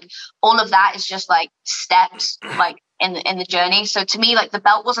belt, like all of that is just like steps, like in the journey. So to me, like the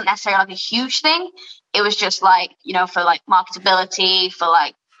belt wasn't necessarily like a huge thing. It was just like, for like marketability, for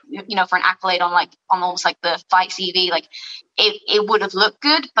like, for an accolade on almost like the fight CV, like it would have looked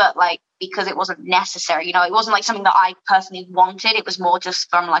good, but like, because it wasn't necessary, it wasn't like something that I personally wanted. It was more just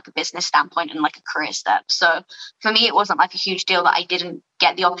from like a business standpoint and like a career step. So for me, it wasn't like a huge deal that I didn't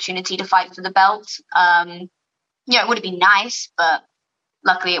get the opportunity to fight for the belt. It would have been nice, but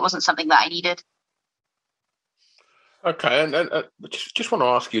luckily it wasn't something that I needed. Okay, and just want to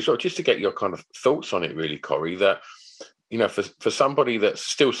ask you, sort of, just to get your kind of thoughts on it, really, Cory, that, for somebody that's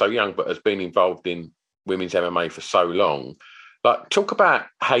still so young but has been involved in women's MMA for so long, like, talk about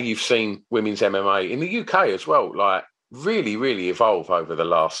how you've seen women's MMA in the UK as well, like, really, really evolve over the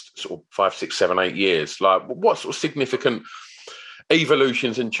last sort of 5, 6, 7, 8 years. Like, what sort of significant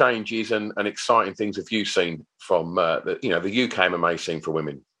evolutions and changes and exciting things have you seen from the UK MMA scene for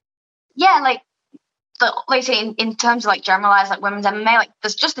women? Yeah, like say in terms of like generalized like women's MMA, like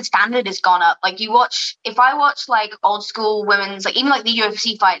there's just the standard has gone up. Like if I watch like old school women's, like even like the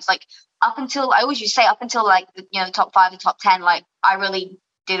UFC fights, like up until like the top 5, the top 10, like I really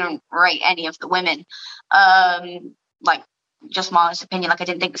didn't rate any of the women. Like just my honest opinion, like I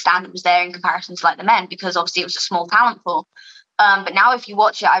didn't think the standard was there in comparison to like the men, because obviously it was a small talent pool. But now if you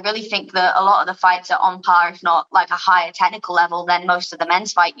watch it, I really think that a lot of the fights are on par, if not like a higher technical level than most of the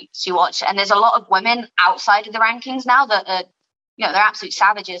men's fights you watch. And there's a lot of women outside of the rankings now that are, they're absolute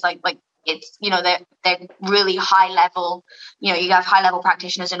savages. Like it's, they're really high level. You have high level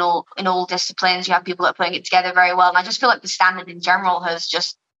practitioners in all disciplines. You have people that are putting it together very well. And I just feel like the standard in general has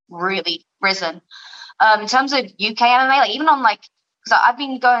just really risen. In terms of UK MMA, like even on like, because I've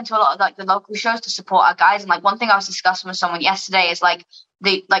been going to a lot of like the local shows to support our guys, and like one thing I was discussing with someone yesterday is like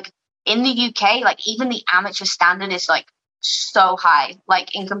in the UK, like even the amateur standard is like so high,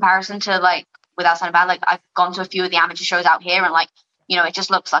 like in comparison to like, without sounding bad, like I've gone to a few of the amateur shows out here, and like it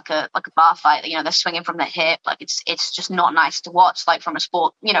just looks like a bar fight. They're swinging from the hip. Like it's just not nice to watch. Like from a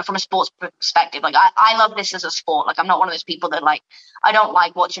sport, from a sports perspective. Like I love this as a sport. Like I'm not one of those people that like, I don't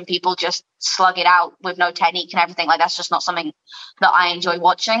like watching people just slug it out with no technique and everything. Like that's just not something that I enjoy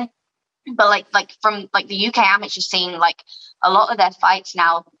watching. But like from like the UK amateur scene, like a lot of their fights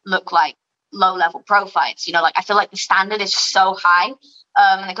now look like low level pro fights. Like I feel like the standard is so high.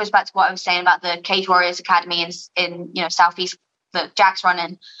 And it goes back to what I was saying about the Cage Warriors Academy in Southeast that Jack's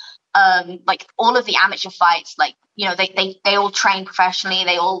running. Like all of the amateur fights, like they all train professionally,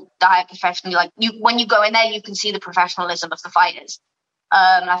 they all diet professionally. Like when you go in there, you can see the professionalism of the fighters.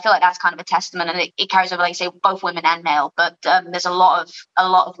 And I feel like that's kind of a testament, and it carries over, like say, both women and male. But there's a lot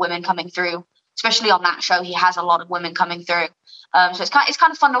of women coming through, especially on that show. He has a lot of women coming through. So it's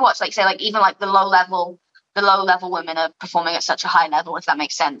kind of fun to watch. Like say, like even like the low level women are performing at such a high level, if that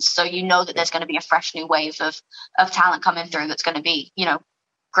makes sense. So that there's going to be a fresh new wave of talent coming through that's going to be,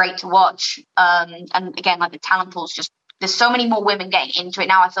 great to watch. And again, like the talent pool's just, there's so many more women getting into it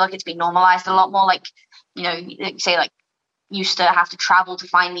now. I feel like it's been normalized a lot more. Like, say like used to have to travel to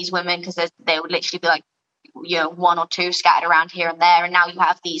find these women because they would literally be like, one or two scattered around here and there. And now you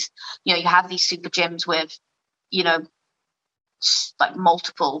have these super gyms with, like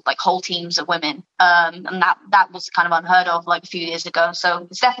multiple, like whole teams of women. And that was kind of unheard of like a few years ago. So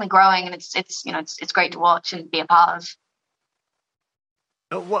it's definitely growing, and it's great to watch and be a part of.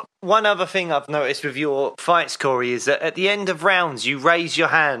 One other thing I've noticed with your fights, Cory, is that at the end of rounds, you raise your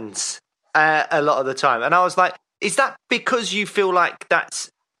hands a lot of the time. And I was like, is that because you feel like that's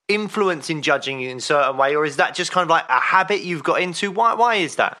influencing judging you in a certain way, or is that just kind of like a habit you've got into? Why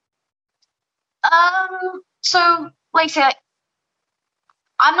is that? So, like I say,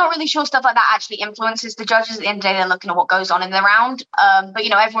 I'm not really sure stuff like that actually influences the judges. At the end of the day, they're looking at what goes on in the round. But,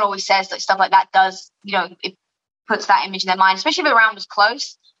 everyone always says that stuff like that does, it puts that image in their mind, especially if the round was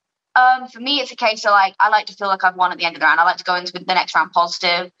close. For me, it's a case of like, I like to feel like I've won at the end of the round. I like to go into the next round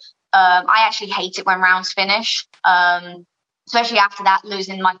positive. I actually hate it when rounds finish, especially after that,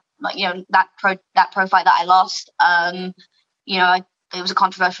 losing that pro fight that I lost. It was a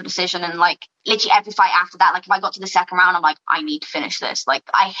controversial decision, and like literally every fight after that, like if I got to the second round, I'm like, I need to finish this. Like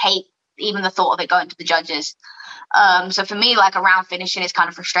I hate even the thought of it going to the judges. So for me, like a round finishing is kind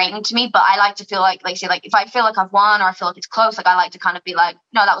of frustrating to me, but I like to feel like say, like if I feel like I've won or I feel like it's close, like I like to kind of be like,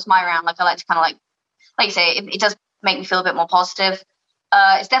 no, that was my round. Like I like to kind of like you say, it does make me feel a bit more positive.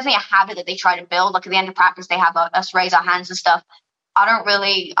 It's definitely a habit that they try to build. Like at the end of practice, they have us raise our hands and stuff.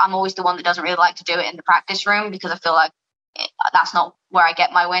 I'm always the one that doesn't really like to do it in the practice room because I feel like that's not where I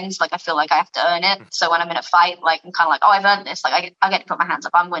get my wins. Like I feel like I have to earn it. So when I'm in a fight, like I'm kind of like, oh, I've earned this. Like I get to put my hands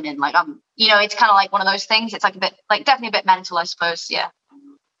up. I'm winning. Like it's kind of like one of those things. It's like definitely a bit mental, I suppose. Yeah.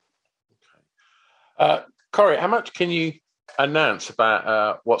 Cory, how much can you announce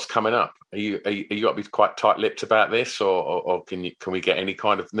about what's coming up? Are you got to be quite tight-lipped about this, or can we get any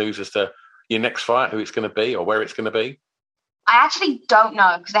kind of news as to your next fight, who it's going to be or where it's going to be? I actually don't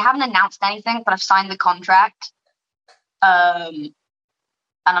know because they haven't announced anything, but I've signed the contract. And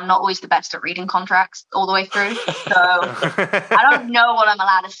I'm not always the best at reading contracts all the way through, so I don't know what I'm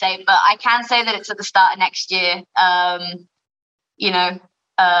allowed to say, but I can say that it's at the start of next year. I don't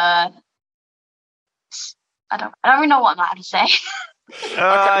really know what I'm allowed to say.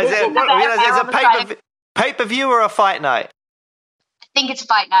 There's a pay-per-view or a fight night? I think it's a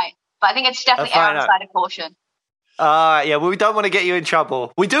fight night, but I think it's definitely err on the side of caution. Yeah, well, we don't want to get you in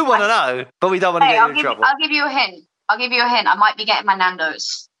trouble. We do want to know, but we don't want to get you in trouble. I'll give you a hint. I might be getting my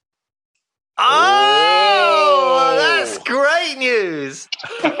Nando's. Oh, that's great news.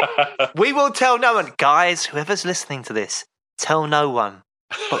 We will tell no one. Guys, whoever's listening to this, tell no one.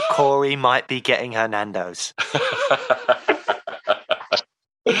 But Cory might be getting her Nando's.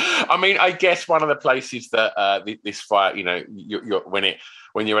 I mean, I guess one of the places that this fight,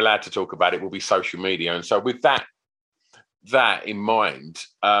 when you're allowed to talk about it, will be social media. And so with that in mind,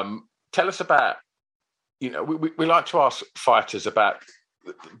 tell us about, we like to ask fighters about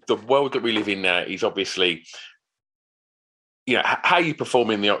the world that we live in now is obviously, how you perform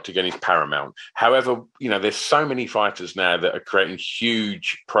in the octagon is paramount. However, there's so many fighters now that are creating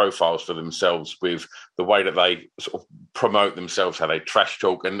huge profiles for themselves with the way that they sort of promote themselves, how they trash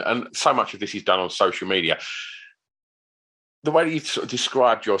talk, and so much of this is done on social media. The way that you've sort of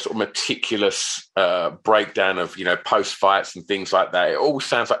described your sort of meticulous breakdown of, post fights and things like that, it all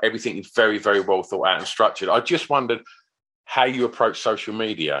sounds like everything is very, very well thought out and structured. I just wondered how you approach social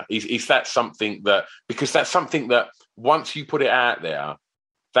media. Is that something because that's something that once you put it out there,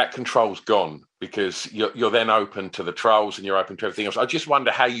 that control's gone because you're then open to the trolls and you're open to everything else. I just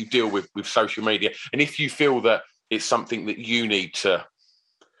wonder how you deal with social media and if you feel that it's something that you need to,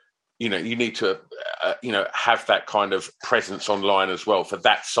 have that kind of presence online as well for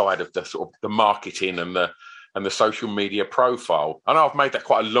that side of the sort of the marketing and the social media profile. I know I've made that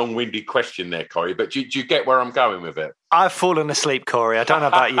quite a long-winded question there, Cory, but do you get where I'm going with it? I've fallen asleep, Cory. I don't know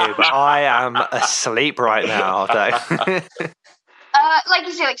about you, but I am asleep right now. Like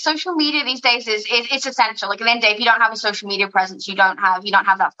you say, like social media these days it's essential. Like at the end of the day, if you don't have a social media presence, you don't have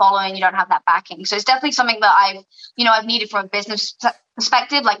that following, you don't have that backing. So it's definitely something that I've needed from a business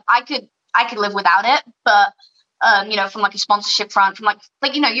perspective. Like I could live without it, but from like a sponsorship front, from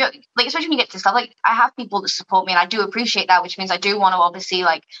you're like, especially when you get to stuff like I have people that support me and I do appreciate that, which means I do want to obviously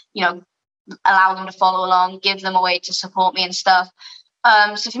allow them to follow along, give them a way to support me and stuff.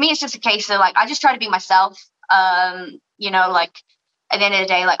 So for me, it's just a case of like I just try to be myself. At the end of the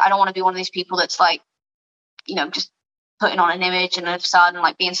day, like I don't want to be one of these people that's like, just putting on an image and a facade and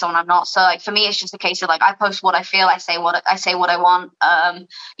like being someone I'm not. So like for me, it's just a case of like I post what I feel, I say what I want.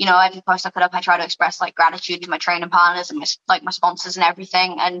 Every post I put up, I try to express like gratitude to my training partners and my sponsors and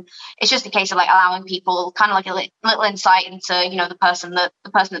everything. And it's just a case of like allowing people kind of like a little insight into the person that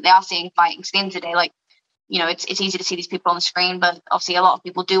they are seeing fighting. Because at the end of the day, like it's easy to see these people on the screen, but obviously a lot of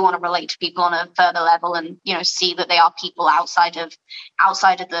people do want to relate to people on a further level and, see that they are people outside of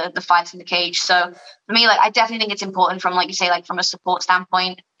the fights in the cage. So for me, like, I definitely think it's important from, like you say, like from a support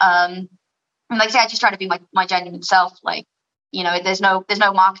standpoint. And like I say, I just try to be my genuine self. Like, there's no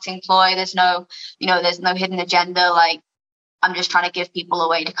marketing ploy. There's no hidden agenda. Like, I'm just trying to give people a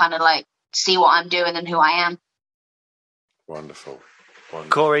way to kind of like see what I'm doing and who I am. Wonderful.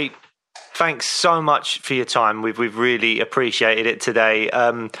 Cory, thanks so much for your time. We've really appreciated it today.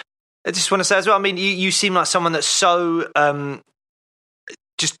 I just want to say as well, I mean, you seem like someone that's so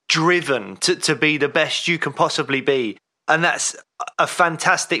just driven to be the best you can possibly be. And that's a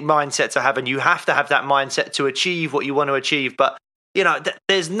fantastic mindset to have. And you have to have that mindset to achieve what you want to achieve. But you know,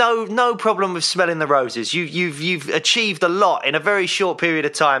 there's no problem with smelling the roses. You've achieved a lot in a very short period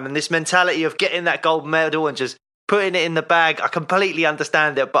of time, and this mentality of getting that gold medal and just putting it in the bag, I completely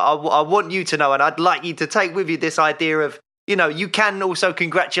understand it. But I want you to know, and I'd like you to take with you this idea of, you know, you can also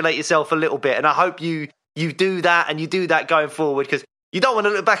congratulate yourself a little bit, and I hope you do that, and you do that going forward, because you don't want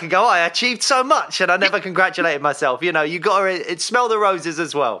to look back and go, I achieved so much and I never congratulated myself. You know, you got to smell the roses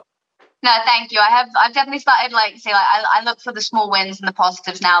as well. No, thank you. I've definitely started I look for the small wins and the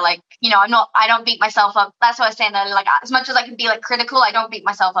positives now. Like, you know, I don't beat myself up. That's what I was saying earlier. Like, as much as I can be like critical, I don't beat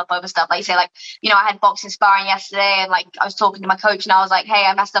myself up over stuff. Like you say, like, you know, I had boxing sparring yesterday, and like I was talking to my coach, and I was like, hey,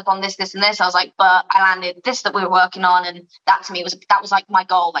 I messed up on this, this, and this. I was like, but I landed this that we were working on, and that to me was like my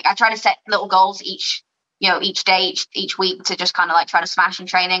goal. Like, I try to set little goals each day, each week, to just kind of like try to smash in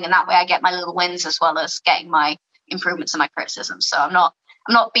training, and that way I get my little wins as well as getting my improvements and my criticisms. So I'm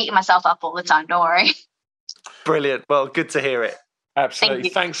not beating myself up all the time, don't worry. Brilliant. Well, good to hear it. Absolutely.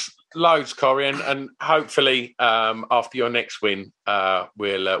 Thanks loads, Cory, and hopefully after your next win,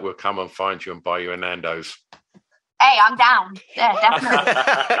 we'll come and find you and buy you a Nando's. Hey, I'm down. Yeah,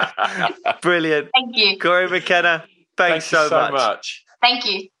 definitely. Brilliant. Thank you. Cory Mckenna, thanks so much. Thank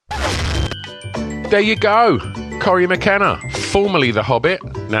you. There you go. Cory Mckenna, formerly The Hobbit,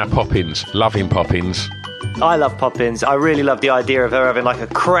 now Poppins. Love him, Poppins. I love Poppins. I really love the idea of her having like a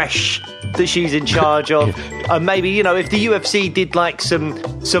creche that she's in charge of. And maybe, you know, if the UFC did like some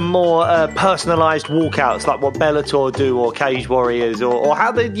more personalised walkouts, like what Bellator do or Cage Warriors, or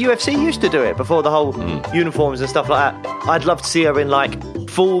how the UFC used to do it before the whole uniforms and stuff like that, I'd love to see her in like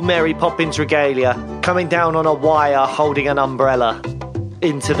full Mary Poppins regalia, coming down on a wire holding an umbrella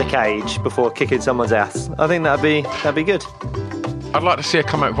into the cage before kicking someone's ass. I think that'd be good. I'd like to see her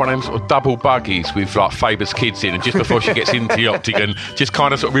come out with one of them sort of double buggies with like Faber's kids in, and just before she gets into the octagon, just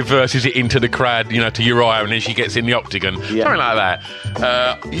kind of sort of reverses it into the crowd, you know, to Uriah, and then she gets in the octagon. Yeah. Something like that.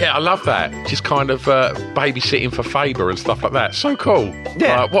 Yeah, I love that. Just kind of babysitting for Faber and stuff like that. So cool.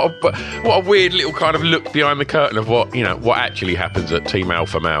 Yeah. What a weird little kind of look behind the curtain of what actually happens at Team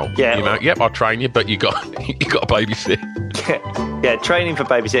Alpha Male. Yeah. You know, yep, I'll train you, but you got to babysit. Yeah, training for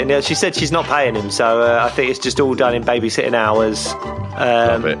babysitting. Yeah, she said she's not paying him, so I think it's just all done in babysitting hours.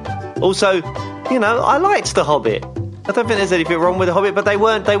 Love it. Also, you know, I liked The Hobbit. I don't think there's anything wrong with The Hobbit, but they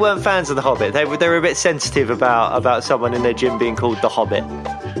weren't fans of The Hobbit. They were a bit sensitive about someone in their gym being called The Hobbit.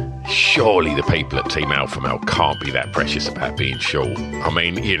 Surely the people at Team Alpha Male can't be that precious about being short. I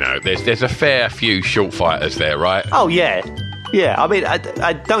mean, you know, there's a fair few short fighters there, right? Oh, yeah. Yeah, I mean,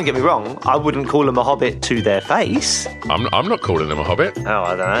 I don't get me wrong. I wouldn't call them a hobbit to their face. I'm not calling them a hobbit. Oh,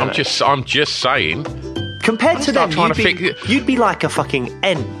 I don't know. I'm just saying. Compared to them, you'd be like a fucking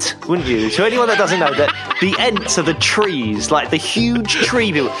ent, wouldn't you? So anyone that doesn't know that the ents are the trees, like the huge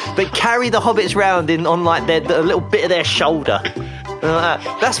tree people that carry the hobbits round on like a little bit of their shoulder.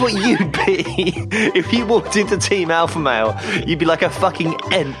 That's what you'd be if you walked into Team Alpha Male. You'd be like a fucking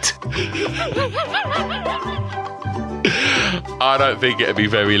ent. I don't think it'd be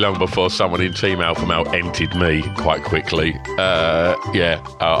very long before someone in Team Alpha Male entered me quite quickly.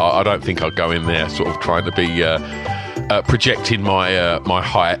 I don't think I'd go in there sort of trying to be projecting my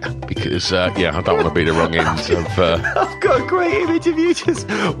height, because I don't want to be the wrong end of... I've got a great image of you just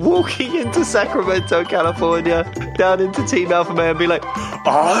walking into Sacramento, California, down into Team Alpha Male and be like,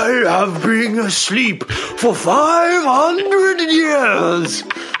 I have been asleep for 500 years,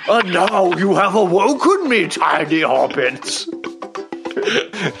 and now you have awoken me, tiny hobbits.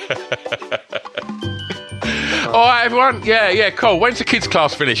 All right, everyone. Yeah, cool. When's the kids'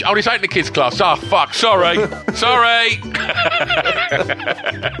 class finish? Oh, this ain't the kids' class. Oh, fuck. Sorry.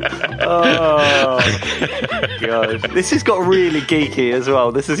 Oh, God. This has got really geeky as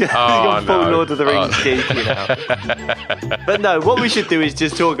well. This has got full Lord of the Rings geeky now. But no, what we should do is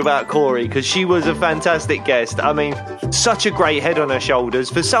just talk about Cory, because she was a fantastic guest. I mean, such a great head on her shoulders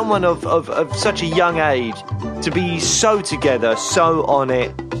for someone of such a young age to be so together, so on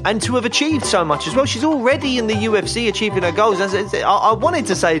it, and to have achieved so much as well. She's already in the UFC achieving her goals. I wanted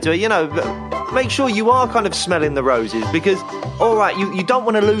to say to her, you know, make sure you are kind of smelling the roses, because, all right, you don't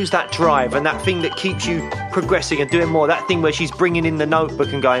want to lose that drive and that thing that keeps you progressing and doing more, that thing where she's bringing in the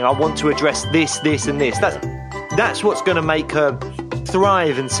notebook and going, I want to address this, this, and this. That's what's going to make her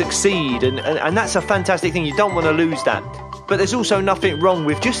thrive and succeed, and that's a fantastic thing. You don't want to lose that. But there's also nothing wrong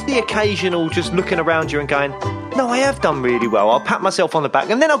with just the occasional just looking around you and going, no, I have done really well. I'll pat myself on the back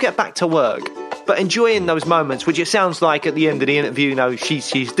and then I'll get back to work. But enjoying those moments, which it sounds like at the end of the interview, you know,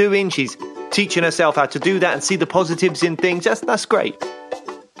 she's teaching herself how to do that and see the positives in things. That's great.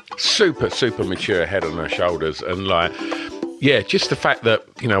 Super, super mature head on her shoulders. And like, yeah, just the fact that,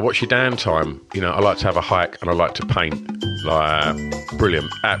 you know, what's your downtime? You know, I like to have a hike and I like to paint. Like,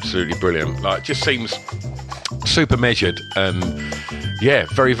 brilliant, absolutely brilliant. Like, just seems super measured and, yeah,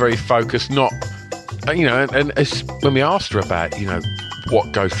 very, very focused. Not, you know, and as when we asked her about, you know,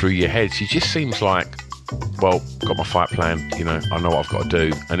 what goes through your head, she just seems like, well, got my fight plan, you know, I know what I've got to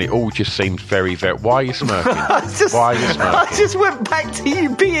do. And it all just seems very, very... Why are you smirking? Why are you smirking? I just went back to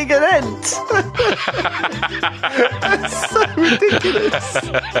you being an ent. That's so ridiculous.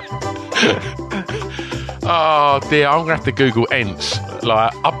 Oh, dear, I'm going to have to Google Ents.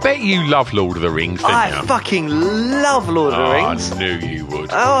 Like, I bet you love Lord of the Rings, don't you? I fucking love Lord of the Rings. I knew you would.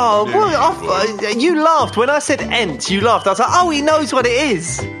 Oh, well, you laughed. When I said Ent, you laughed. I was like, oh, he knows what it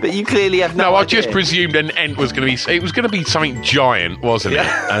is. But you clearly have no idea. I just presumed an Ent was going to be... It was going to be something giant, wasn't it?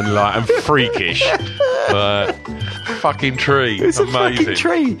 And freakish. Fucking tree. It's amazing. A fucking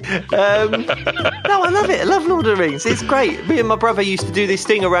tree. No, I love it. I love Lord of the Rings. It's great. Me and my brother used to do this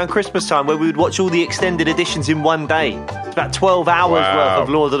thing around Christmas time where we would watch all the extended editions in one day. It's about 12 hours worth of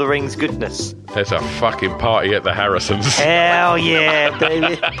Lord of the Rings goodness. There's a fucking party at the Harrisons. Hell yeah,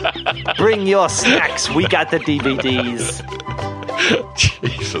 baby. Bring your snacks. We got the DVDs.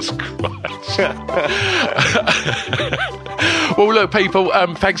 Jesus Christ. Well, look, people,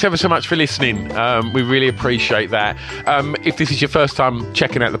 thanks ever so much for listening. We really appreciate that. If this is your first time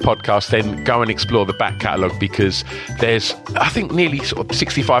checking out the podcast, then go and explore the back catalogue, because there's, I think, nearly sort of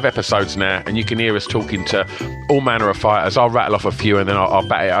 65 episodes now, and you can hear us talking to all manner of fighters. I'll rattle off a few and then I'll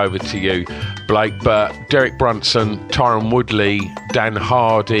bat it over to you, Blake. But Derek Brunson, Tyron Woodley, Dan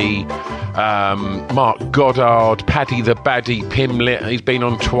Hardy, Mark Goddard, Paddy the Baddie Pimlet, he's been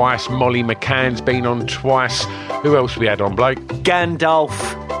on twice. Molly McCann's been on twice. Who else we had on, Blake? Gandalf,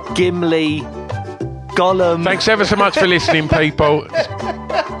 Gimli, Gollum. Thanks ever so much for listening, people.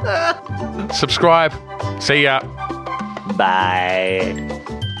 Subscribe. See ya.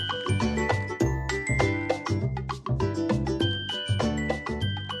 Bye.